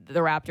 the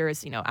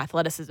Raptors,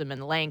 athleticism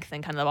and length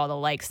and kind of all the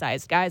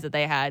like-sized guys that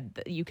they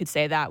had, you could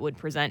say that would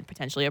present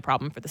potentially a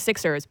problem for the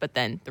Sixers. But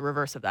then the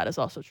reverse of that is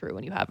also true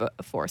when you have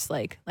a force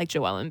like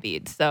Joel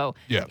Embiid. So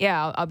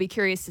I'll be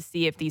curious to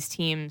see if these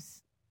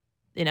teams,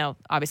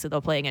 obviously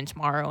they'll play again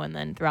tomorrow and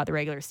then throughout the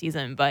regular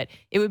season. But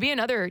it would be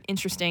another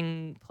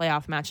interesting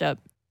playoff matchup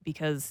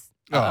because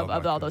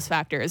of all those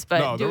factors.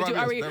 But there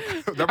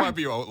might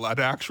be an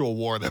actual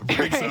war that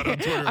breaks out on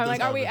Twitter. I'm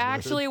like, are we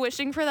actually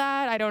wishing for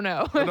that? I don't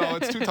know. No,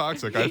 it's too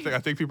toxic. I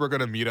think people are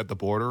going to meet at the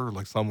border,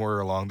 somewhere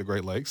along the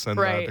Great Lakes, and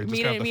they're just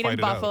meet in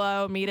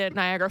Buffalo, meet at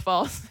Niagara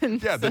Falls. The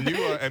new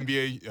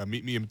NBA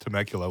Meet Me in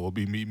Temecula will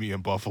be Meet Me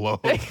in Buffalo.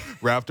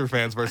 Raptor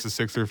fans versus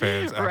Sixer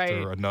fans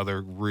after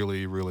another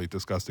really, really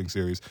disgusting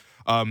series.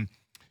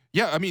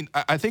 I mean,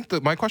 I think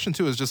that my question,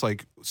 too, is just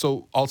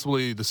so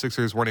ultimately the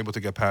Sixers weren't able to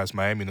get past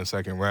Miami in the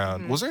second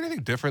round. Was there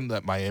anything different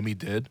that Miami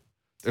did?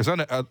 Is there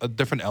a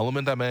different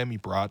element that Miami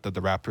brought that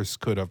the Raptors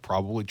could have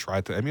probably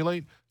tried to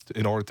emulate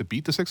in order to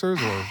beat the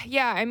Sixers? Or?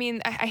 Yeah, I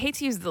mean, I hate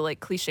to use the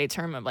cliche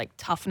term of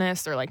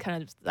toughness or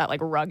kind of that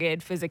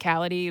rugged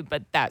physicality,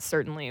 but that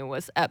certainly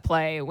was at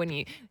play when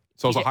you.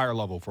 So it's a higher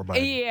level for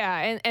Miami.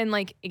 Yeah,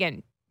 and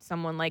again,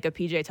 someone like a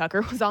PJ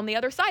Tucker was on the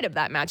other side of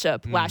that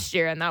matchup last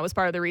year, and that was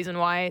part of the reason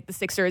why the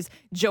Sixers,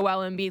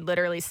 Joel Embiid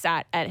literally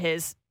sat at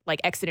his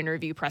exit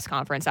interview press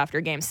conference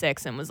after Game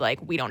 6 and was like,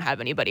 we don't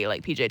have anybody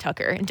like PJ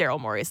Tucker. And Daryl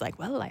Morey's like,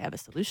 well, I have a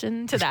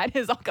solution to that.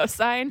 I'll go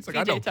sign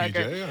PJ Tucker.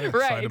 PJ.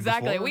 Right,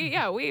 exactly. We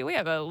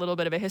have a little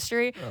bit of a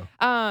history.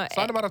 Yeah.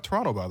 Signed him out of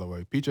Toronto, by the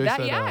way. PJ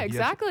said,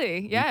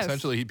 exactly. Yes.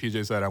 Essentially,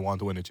 PJ said, I want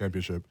to win a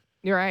championship.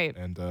 You're right.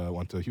 And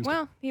went to Houston.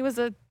 Well, he was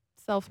a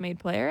self-made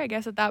player, I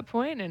guess, at that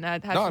point, and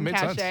had some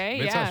cachet. Sense.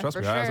 It made sense. Trust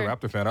me, as a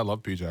Raptor fan, I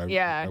love PJ.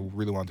 I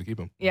really wanted to keep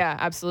him. Yeah,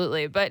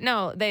 absolutely. But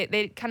no,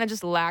 they kind of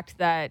just lacked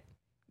that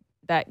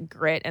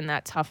grit and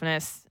that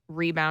toughness,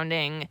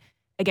 rebounding.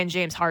 Again,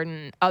 James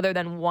Harden, other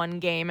than one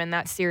game in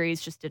that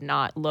series, just did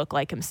not look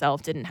like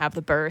himself, didn't have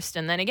the burst.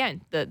 And then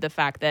again, the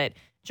fact that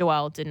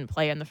Joel didn't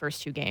play in the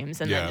first 2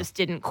 games and then just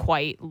didn't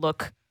quite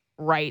look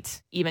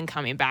right even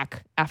coming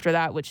back after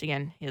that, which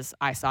again, his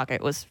eye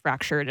socket was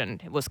fractured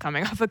and was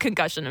coming off a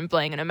concussion and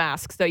playing in a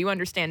mask. So you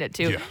understand it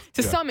too,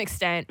 to some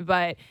extent.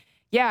 But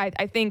yeah,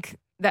 I think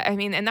that,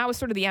 and that was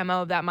sort of the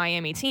MO of that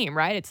Miami team,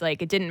 right? It's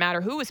it didn't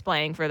matter who was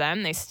playing for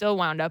them. They still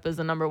wound up as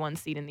the number 1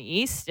 seed in the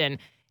East and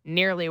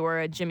nearly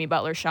were a Jimmy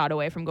Butler shot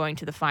away from going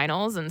to the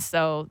finals. And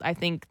so I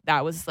think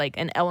that was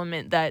an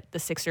element that the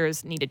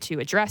Sixers needed to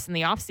address in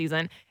the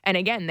offseason. And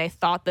again, they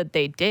thought that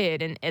they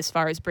did. And as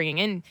far as bringing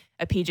in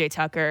a PJ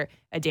Tucker,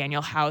 a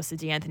Daniel House, a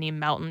DeAnthony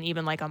Melton,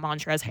 even a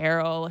Montrezl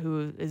Harrell,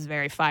 who is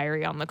very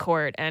fiery on the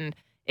court. And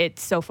it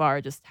so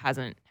far just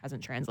hasn't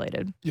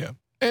translated. Yeah.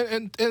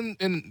 And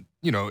in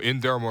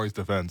Daryl Morey's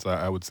defense,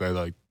 I would say,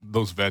 like,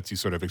 those vets you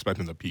sort of expect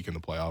them to peak in the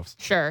playoffs.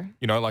 Sure.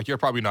 Like, you're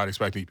probably not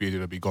expecting PJ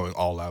to be going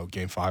all out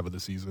game 5 of the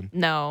season.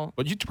 No.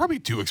 But you probably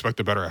do expect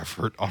a better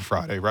effort on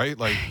Friday, right?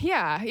 Like,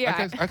 yeah.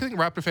 I think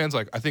Raptor fans,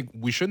 like, I think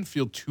we shouldn't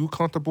feel too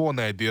comfortable in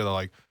the idea that,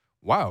 like,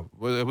 wow,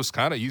 it was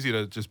kind of easy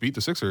to just beat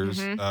the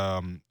Sixers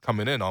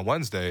coming in on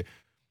Wednesday.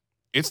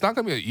 It's not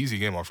going to be an easy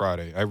game on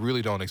Friday. I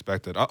really don't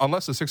expect it.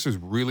 Unless the Sixers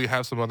really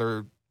have some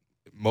other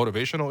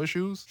motivational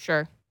issues.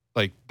 Sure.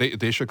 Like,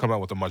 they should come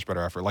out with a much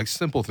better effort. Like,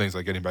 simple things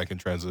like getting back in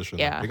transition.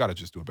 Yeah. They got to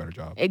just do a better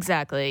job.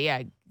 Exactly.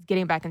 Yeah.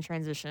 Getting back in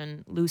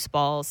transition, loose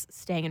balls,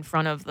 staying in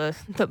front of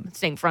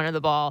the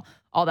ball,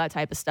 all that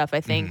type of stuff,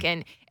 I think.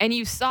 And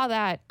you saw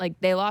that, like,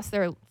 they lost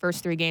their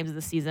first 3 games of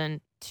the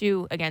season,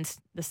 2 against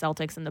the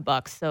Celtics and the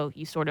Bucks. So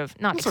you sort of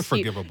not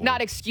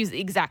excuse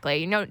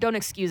exactly. Don't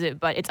excuse it,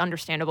 but it's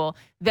understandable.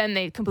 Then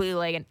they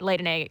completely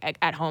laid an egg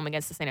at home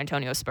against the San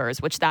Antonio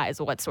Spurs, which that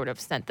is what sort of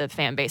sent the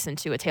fan base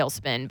into a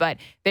tailspin. But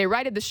they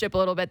righted the ship a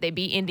little bit. They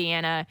beat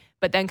Indiana,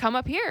 but then come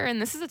up here,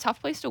 and this is a tough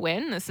place to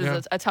win. This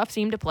is a tough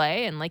team to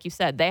play. And like you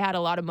said, they had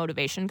a lot of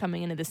motivation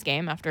coming into this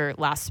game after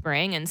last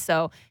spring. And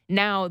so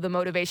now the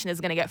motivation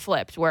is going to get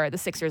flipped, where the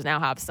Sixers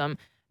now have some,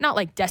 not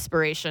like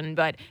desperation,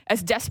 but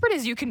as desperate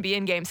as you can be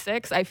in game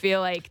 6, I feel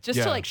like just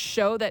to like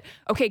show that,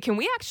 okay, can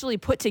we actually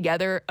put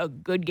together a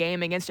good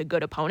game against a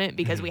good opponent,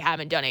 because we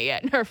haven't done it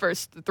yet in our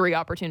first 3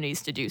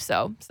 opportunities to do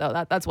so.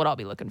 So that's what I'll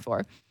be looking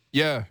for.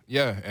 Yeah,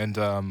 and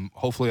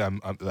hopefully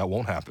that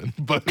won't happen.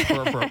 But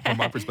from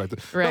my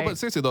perspective, right. No. But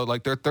seriously though,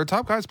 like their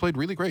top guys played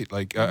really great.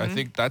 Like I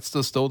think that's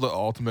still the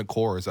ultimate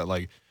core, is that,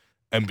 like,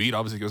 Embiid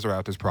obviously gives the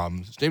Raptors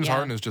problems. James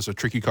Harden is just a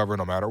tricky cover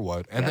no matter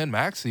what. And then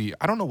Maxey,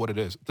 I don't know what it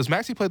is. Does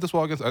Maxey play this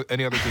well against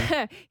any other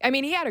team? I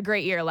mean, he had a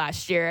great year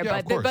last year,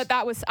 but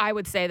that was, I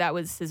would say, that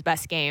was his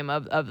best game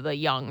of the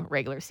young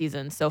regular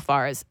season so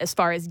far. As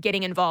far as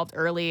getting involved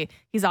early,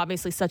 he's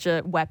obviously such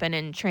a weapon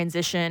in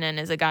transition, and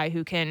is a guy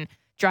who can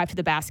drive to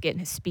the basket, and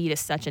his speed is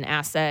such an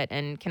asset,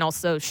 and can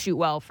also shoot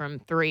well from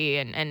 3,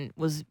 and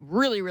was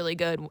really, really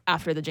good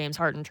after the James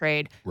Harden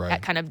trade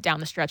at kind of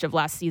down the stretch of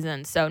last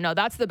season. So, no,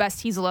 that's the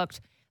best he's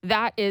looked.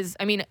 That is,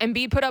 I mean,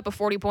 Embiid put up a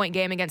 40-point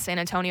game against San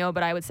Antonio,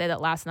 but I would say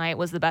that last night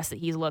was the best that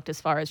he's looked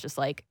as far as just,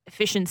 like,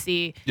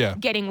 efficiency,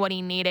 getting what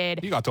he needed.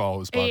 He got to all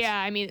his spots. Yeah,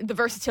 I mean, the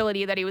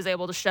versatility that he was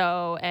able to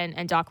show,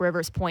 and Doc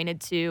Rivers pointed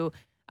to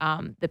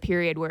the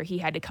period where he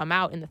had to come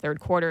out in the third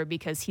quarter,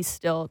 because he's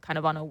still kind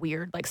of on a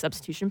weird, like,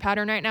 substitution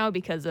pattern right now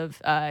because of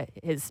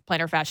his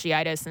plantar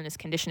fasciitis and his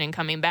conditioning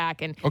coming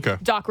back. And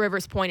Doc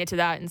Rivers pointed to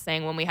that and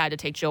saying, when we had to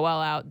take Joel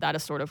out, that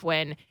is sort of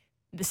when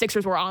the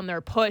Sixers were on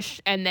their push,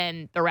 and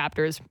then the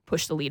Raptors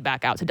pushed the lead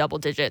back out to double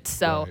digits.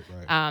 So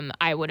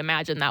I would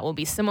imagine that will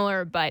be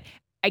similar. But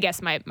I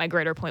guess my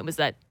greater point was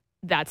that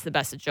that's the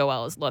best that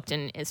Joel has looked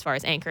in as far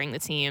as anchoring the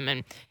team.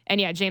 And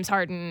yeah, James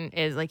Harden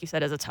is, like you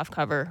said, is a tough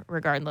cover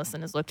regardless,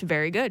 and has looked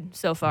very good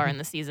so far in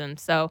the season.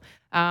 So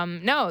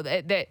no,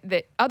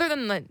 the other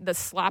than the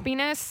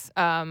sloppiness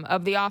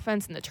of the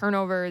offense and the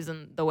turnovers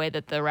and the way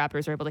that the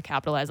Raptors are able to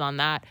capitalize on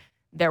that,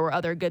 there were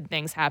other good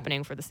things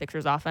happening for the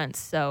Sixers offense.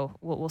 So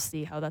we'll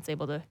see how that's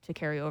able to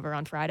carry over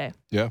on Friday.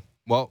 Yeah.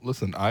 Well,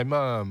 listen,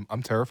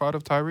 I'm terrified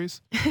of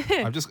Tyrese.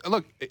 I'm just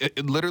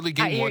it literally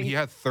game 1 he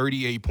had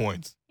 38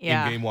 points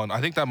in game 1. I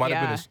think that might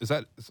have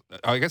been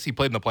I guess he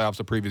played in the playoffs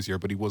the previous year,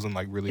 but he wasn't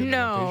like really in the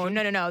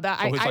rotation. No. That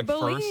so I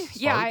believe.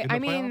 I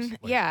mean,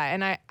 like,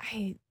 and I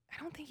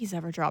don't think he's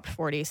ever dropped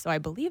 40, so I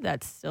believe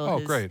that's still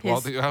his, great. His well,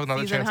 they have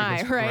another chance high,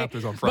 against right? the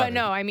Raptors on Friday. But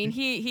no, I mean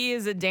he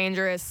is a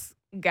dangerous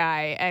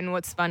guy, and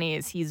what's funny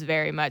is he's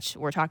very much,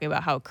 we're talking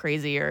about how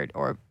crazy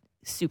or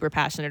super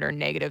passionate or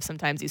negative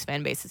sometimes these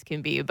fan bases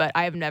can be, but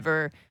I don't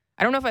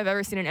know if I've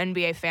ever seen an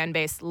NBA fan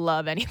base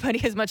love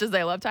anybody as much as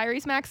they love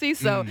Tyrese Maxey.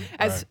 So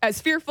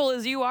as fearful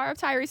as you are of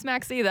Tyrese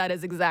Maxey, that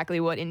is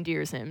exactly what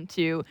endears him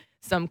to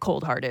some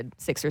cold-hearted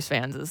Sixers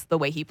fans, is the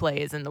way he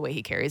plays and the way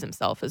he carries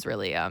himself has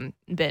really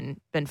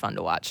been fun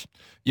to watch.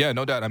 Yeah,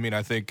 no doubt. I mean,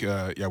 I think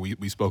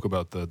we spoke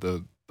about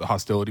the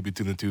hostility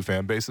between the two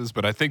fan bases,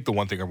 but I think the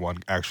one thing everyone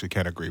actually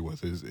can agree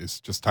with is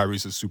just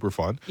Tyrese is super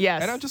fun.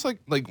 Yes. And I'm just like,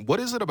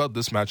 what is it about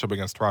this matchup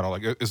against Toronto?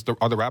 Like,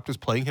 are the Raptors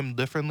playing him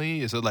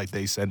differently? Is it like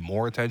they send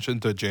more attention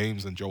to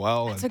James and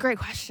Joel? That's a great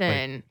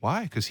question. Like,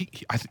 why? Because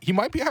he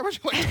might be averaging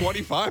like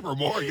 25 or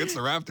more against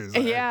the Raptors.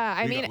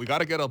 We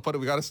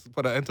got to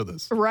put an end to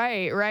this.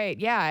 Right.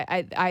 Yeah.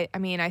 I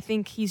mean, I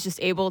think he's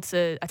just able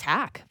to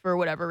attack for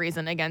whatever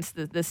reason against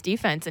this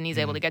defense, and he's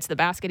able to get to the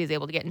basket. He's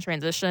able to get in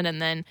transition,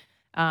 and then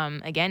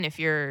again, if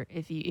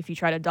you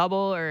try to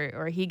double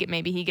or he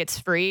gets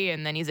free,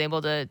 and then he's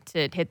able to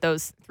hit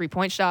those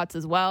 3-point shots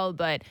as well.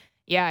 But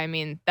yeah, I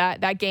mean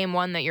that game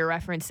 1 that you're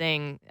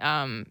referencing,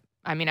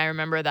 I mean, I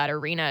remember that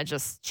arena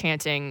just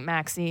chanting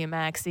Maxey,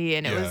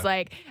 and it was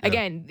like,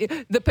 again,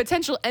 the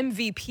potential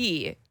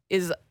MVP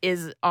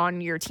is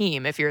on your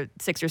team if you're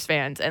Sixers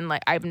fans, and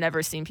like I've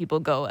never seen people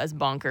go as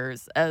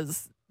bonkers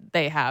as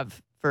they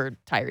have for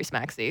Tyrese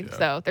Maxey.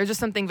 So there's just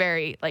something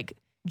very like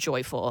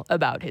joyful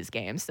about his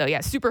game. So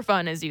yeah, super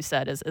fun, as you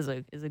said, is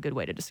a good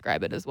way to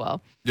describe it as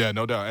well. Yeah,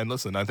 no doubt. And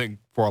listen, I think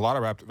for a lot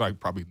of Raptor, like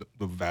probably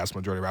the vast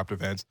majority of Raptor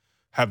fans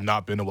have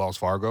not been to Wells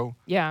Fargo.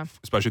 Yeah.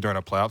 Especially during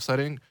a playoff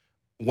setting.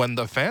 When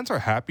the fans are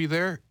happy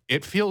there,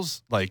 it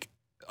feels like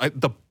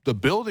the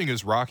building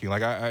is rocking.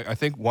 Like I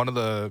think one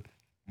of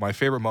my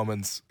favorite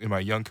moments in my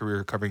young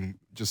career covering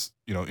just,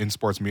 in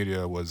sports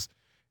media was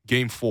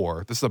Game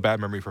 4. This is a bad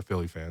memory for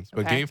Philly fans.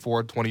 But Game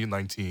 4,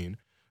 2019,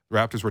 the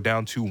Raptors were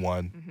down 2-1.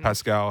 Mm-hmm.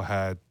 Pascal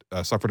had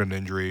suffered an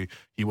injury.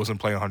 He wasn't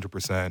playing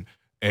 100%.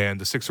 And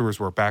the Sixers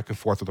were back and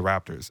forth with the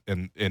Raptors.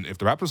 And if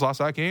the Raptors lost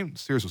that game, the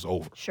series was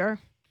over. Sure.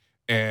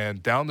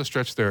 And down the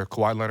stretch there,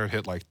 Kawhi Leonard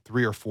hit like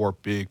 3 or 4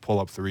 big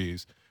pull-up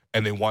threes.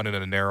 And they won it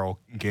in a narrow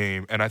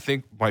game. And I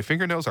think my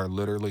fingernails are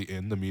literally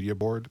in the media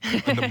board,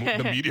 in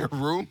the media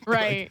room.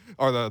 Right.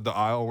 Or the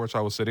aisle which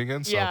I was sitting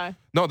in. So, yeah.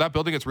 No, that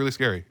building, it's really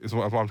scary, is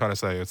what I'm trying to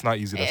say. It's not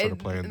easy to sort of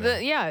play in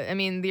there. I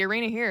mean, the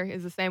arena here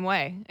is the same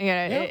way.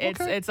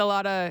 It's a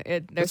lot of,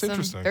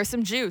 there's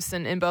some juice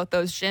in both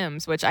those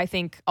gyms, which I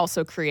think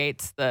also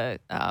creates the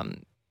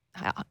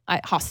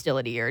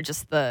hostility or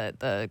just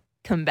the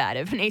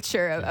combative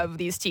nature of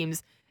these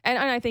teams. And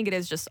I think it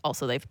is just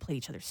also they've played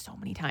each other so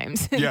many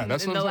times in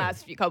the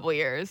last couple of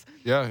years.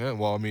 Yeah.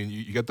 Well, I mean,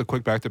 you get the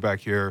quick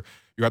back-to-back here.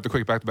 You got the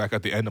quick back-to-back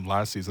at the end of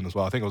last season as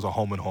well. I think it was a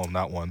home and home,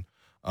 that one.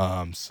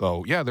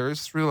 So, yeah, there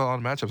is really a lot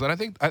of matchups. And I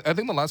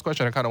think the last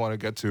question I kind of want to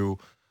get to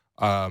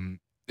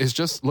is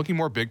just looking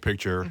more big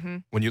picture. Mm-hmm.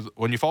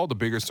 When you follow the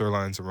bigger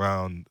storylines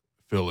around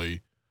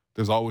Philly,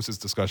 there's always this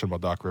discussion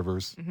about Doc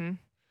Rivers. Mm-hmm.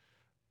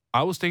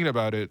 I was thinking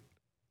about it.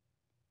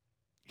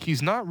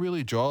 He's not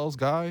really Joel's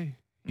guy.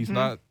 He's mm-hmm.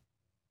 not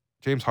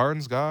James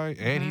Harden's guy, and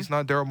mm-hmm. he's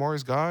not Daryl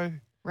Morey's guy.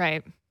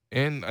 Right.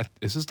 And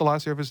is this the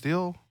last year of his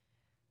deal?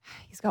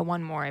 He's got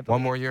one more, I believe.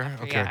 One more year?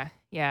 After, okay.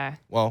 Yeah.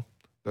 Well,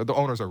 the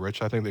owners are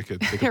rich. I think they could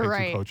pick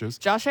right. 2 coaches.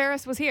 Josh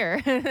Harris was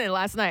here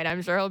last night.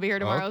 I'm sure he'll be here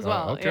tomorrow as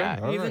well. Okay.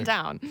 Yeah, he's in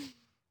town.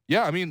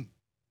 Yeah, I mean,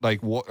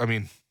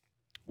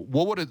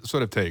 what would it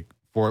sort of take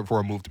for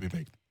a move to be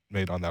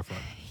made on that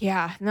front?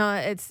 Yeah, no,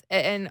 it's,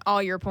 and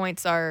all your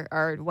points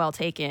are well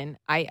taken.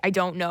 I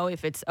don't know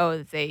if it's,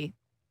 if they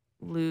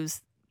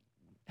lose,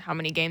 how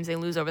many games they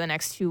lose over the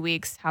next 2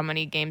 weeks, how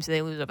many games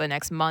they lose over the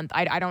next month.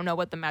 I don't know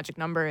what the magic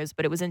number is,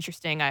 but it was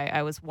interesting.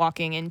 I was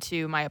walking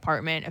into my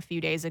apartment a few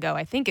days ago.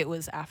 I think it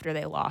was after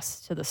they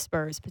lost to the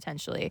Spurs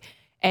potentially.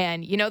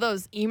 And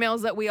those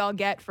emails that we all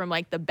get from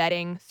like the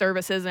betting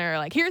services, and they're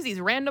like, here's these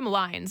random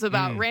lines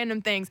about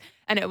random things.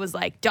 And it was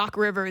like Doc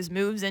Rivers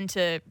moves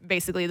into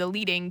basically the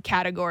leading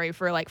category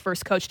for like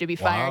first coach to be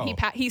fired.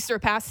 Wow. He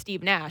surpassed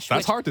Steve Nash.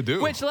 That's hard to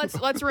do. Which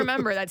let's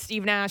remember that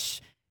Steve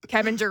Nash,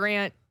 Kevin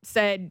Durant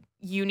said,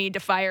 you need to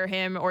fire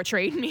him or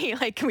trade me.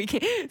 Like we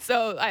can.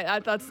 So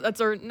I thought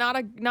that's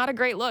not a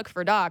great look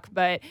for Doc,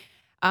 but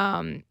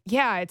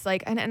it's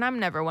like, and I'm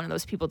never one of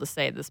those people to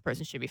say this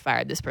person should be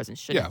fired, this person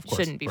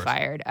shouldn't be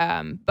fired.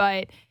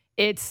 But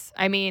it's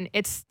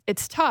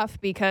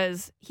tough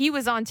because he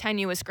was on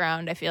tenuous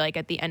ground, I feel like,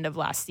 at the end of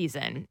last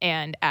season,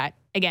 and at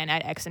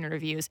exit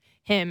interviews,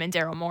 him and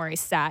Daryl Morey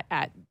sat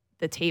at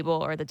the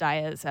table or the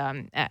dais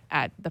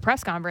at the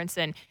press conference,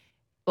 and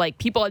like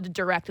people had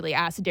directly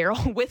asked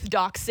Daryl with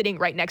Doc sitting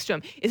right next to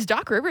him, is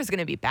Doc Rivers going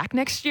to be back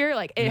next year?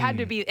 Like it had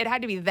to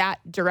be that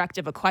direct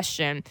of a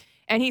question.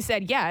 And he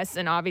said yes,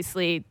 and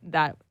obviously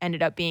that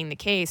ended up being the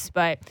case.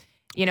 But,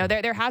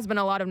 there has been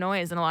a lot of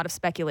noise and a lot of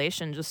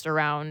speculation just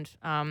around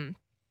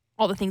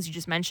all the things you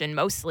just mentioned,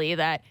 mostly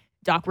that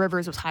Doc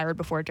Rivers was hired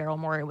before Daryl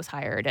Morey was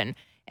hired.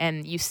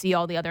 And you see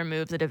all the other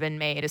moves that have been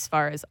made as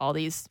far as all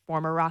these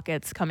former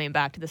Rockets coming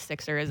back to the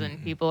Sixers.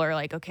 And people are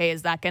like, okay,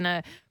 is that going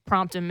to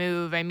prompt a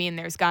move? I mean,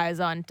 there's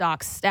guys on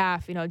Doc's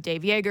staff.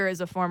 Dave Yeager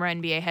is a former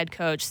NBA head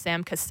coach.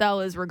 Sam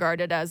Cassell is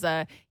regarded as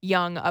a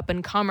young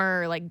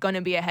up-and-comer, like going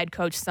to be a head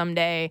coach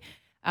someday.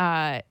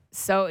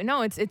 So,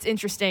 no, it's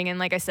interesting. And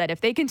like I said,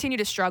 if they continue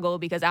to struggle,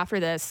 because after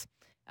this,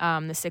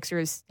 the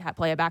Sixers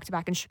play a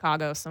back-to-back in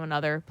Chicago, so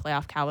another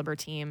playoff caliber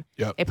team.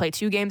 Yep. They play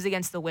 2 games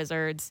against the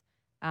Wizards.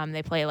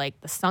 They play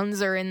like the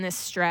Suns are in this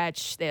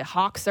stretch. The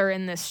Hawks are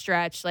in this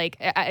stretch. Like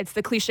it's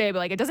the cliche, but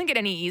like it doesn't get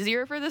any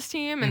easier for this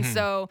team. And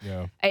so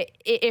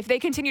if they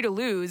continue to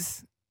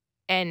lose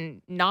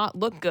and not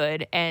look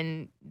good,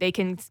 and they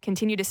can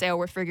continue to say, "Oh,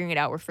 we're figuring it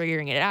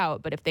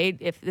out," but if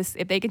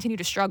they continue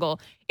to struggle,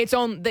 it's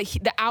on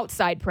the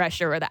outside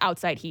pressure or the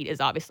outside heat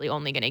is obviously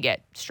only going to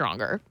get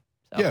stronger.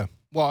 So. Yeah.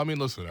 Well, I mean,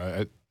 listen,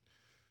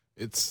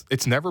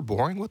 It's never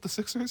boring with the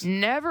Sixers?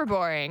 Never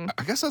boring.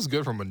 I guess that's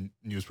good from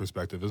a news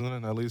perspective, isn't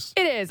it, at least?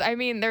 It is. I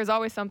mean, there's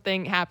always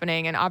something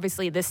happening, and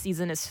obviously this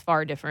season is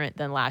far different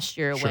than last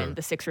year when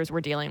the Sixers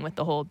were dealing with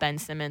the whole Ben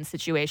Simmons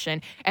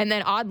situation. And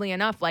then, oddly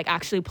enough, like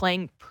actually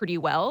playing pretty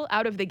well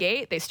out of the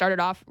gate. They started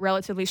off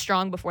relatively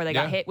strong before they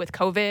got hit with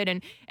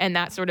COVID, and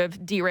that sort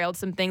of derailed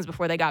some things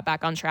before they got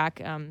back on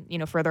track,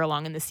 further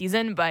along in the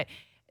season. But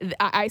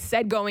I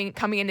said coming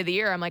into the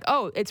year, I'm like,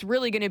 oh, it's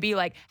really going to be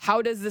like,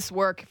 how does this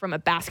work from a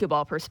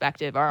basketball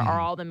perspective are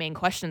all the main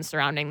questions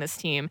surrounding this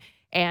team.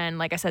 And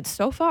like I said,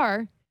 so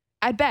far,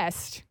 at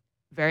best,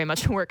 very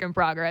much a work in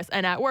progress.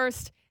 And at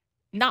worst,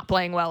 not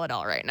playing well at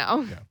all right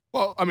now. Yeah.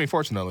 Well, I mean,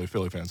 fortunately,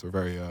 Philly fans are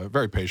a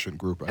very patient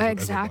group.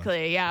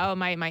 Exactly. Yeah. Oh,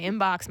 my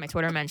inbox, my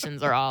Twitter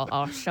mentions are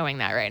all showing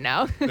that right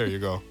now. There you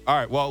go. All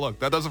right. Well, look,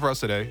 that does it for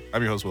us today.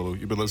 I'm your host, Willow.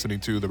 You've been listening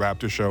to The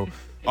Raptors Show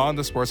on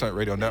the Sportsnet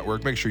Radio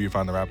Network. Make sure you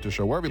find The Raptors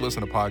Show wherever you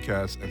listen to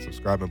podcasts and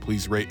subscribe, and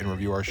please rate and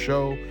review our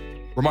show.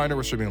 Reminder,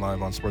 we're streaming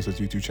live on Sportsnet's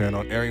YouTube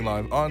channel and airing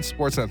live on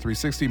Sportsnet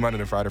 360 Monday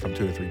to Friday from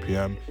 2 to 3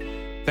 p.m.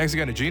 Thanks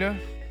again to Gina.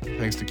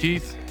 Thanks to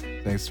Keith.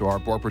 Thanks to our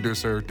board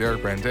producer,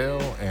 Derek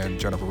Brandale, and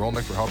Jennifer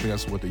Rolnick for helping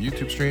us with the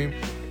YouTube stream.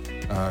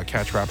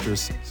 Catch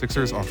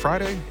Raptors-Sixers on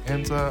Friday,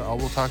 and I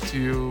will talk to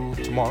you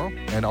tomorrow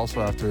and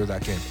also after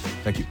that game.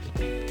 Thank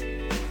you.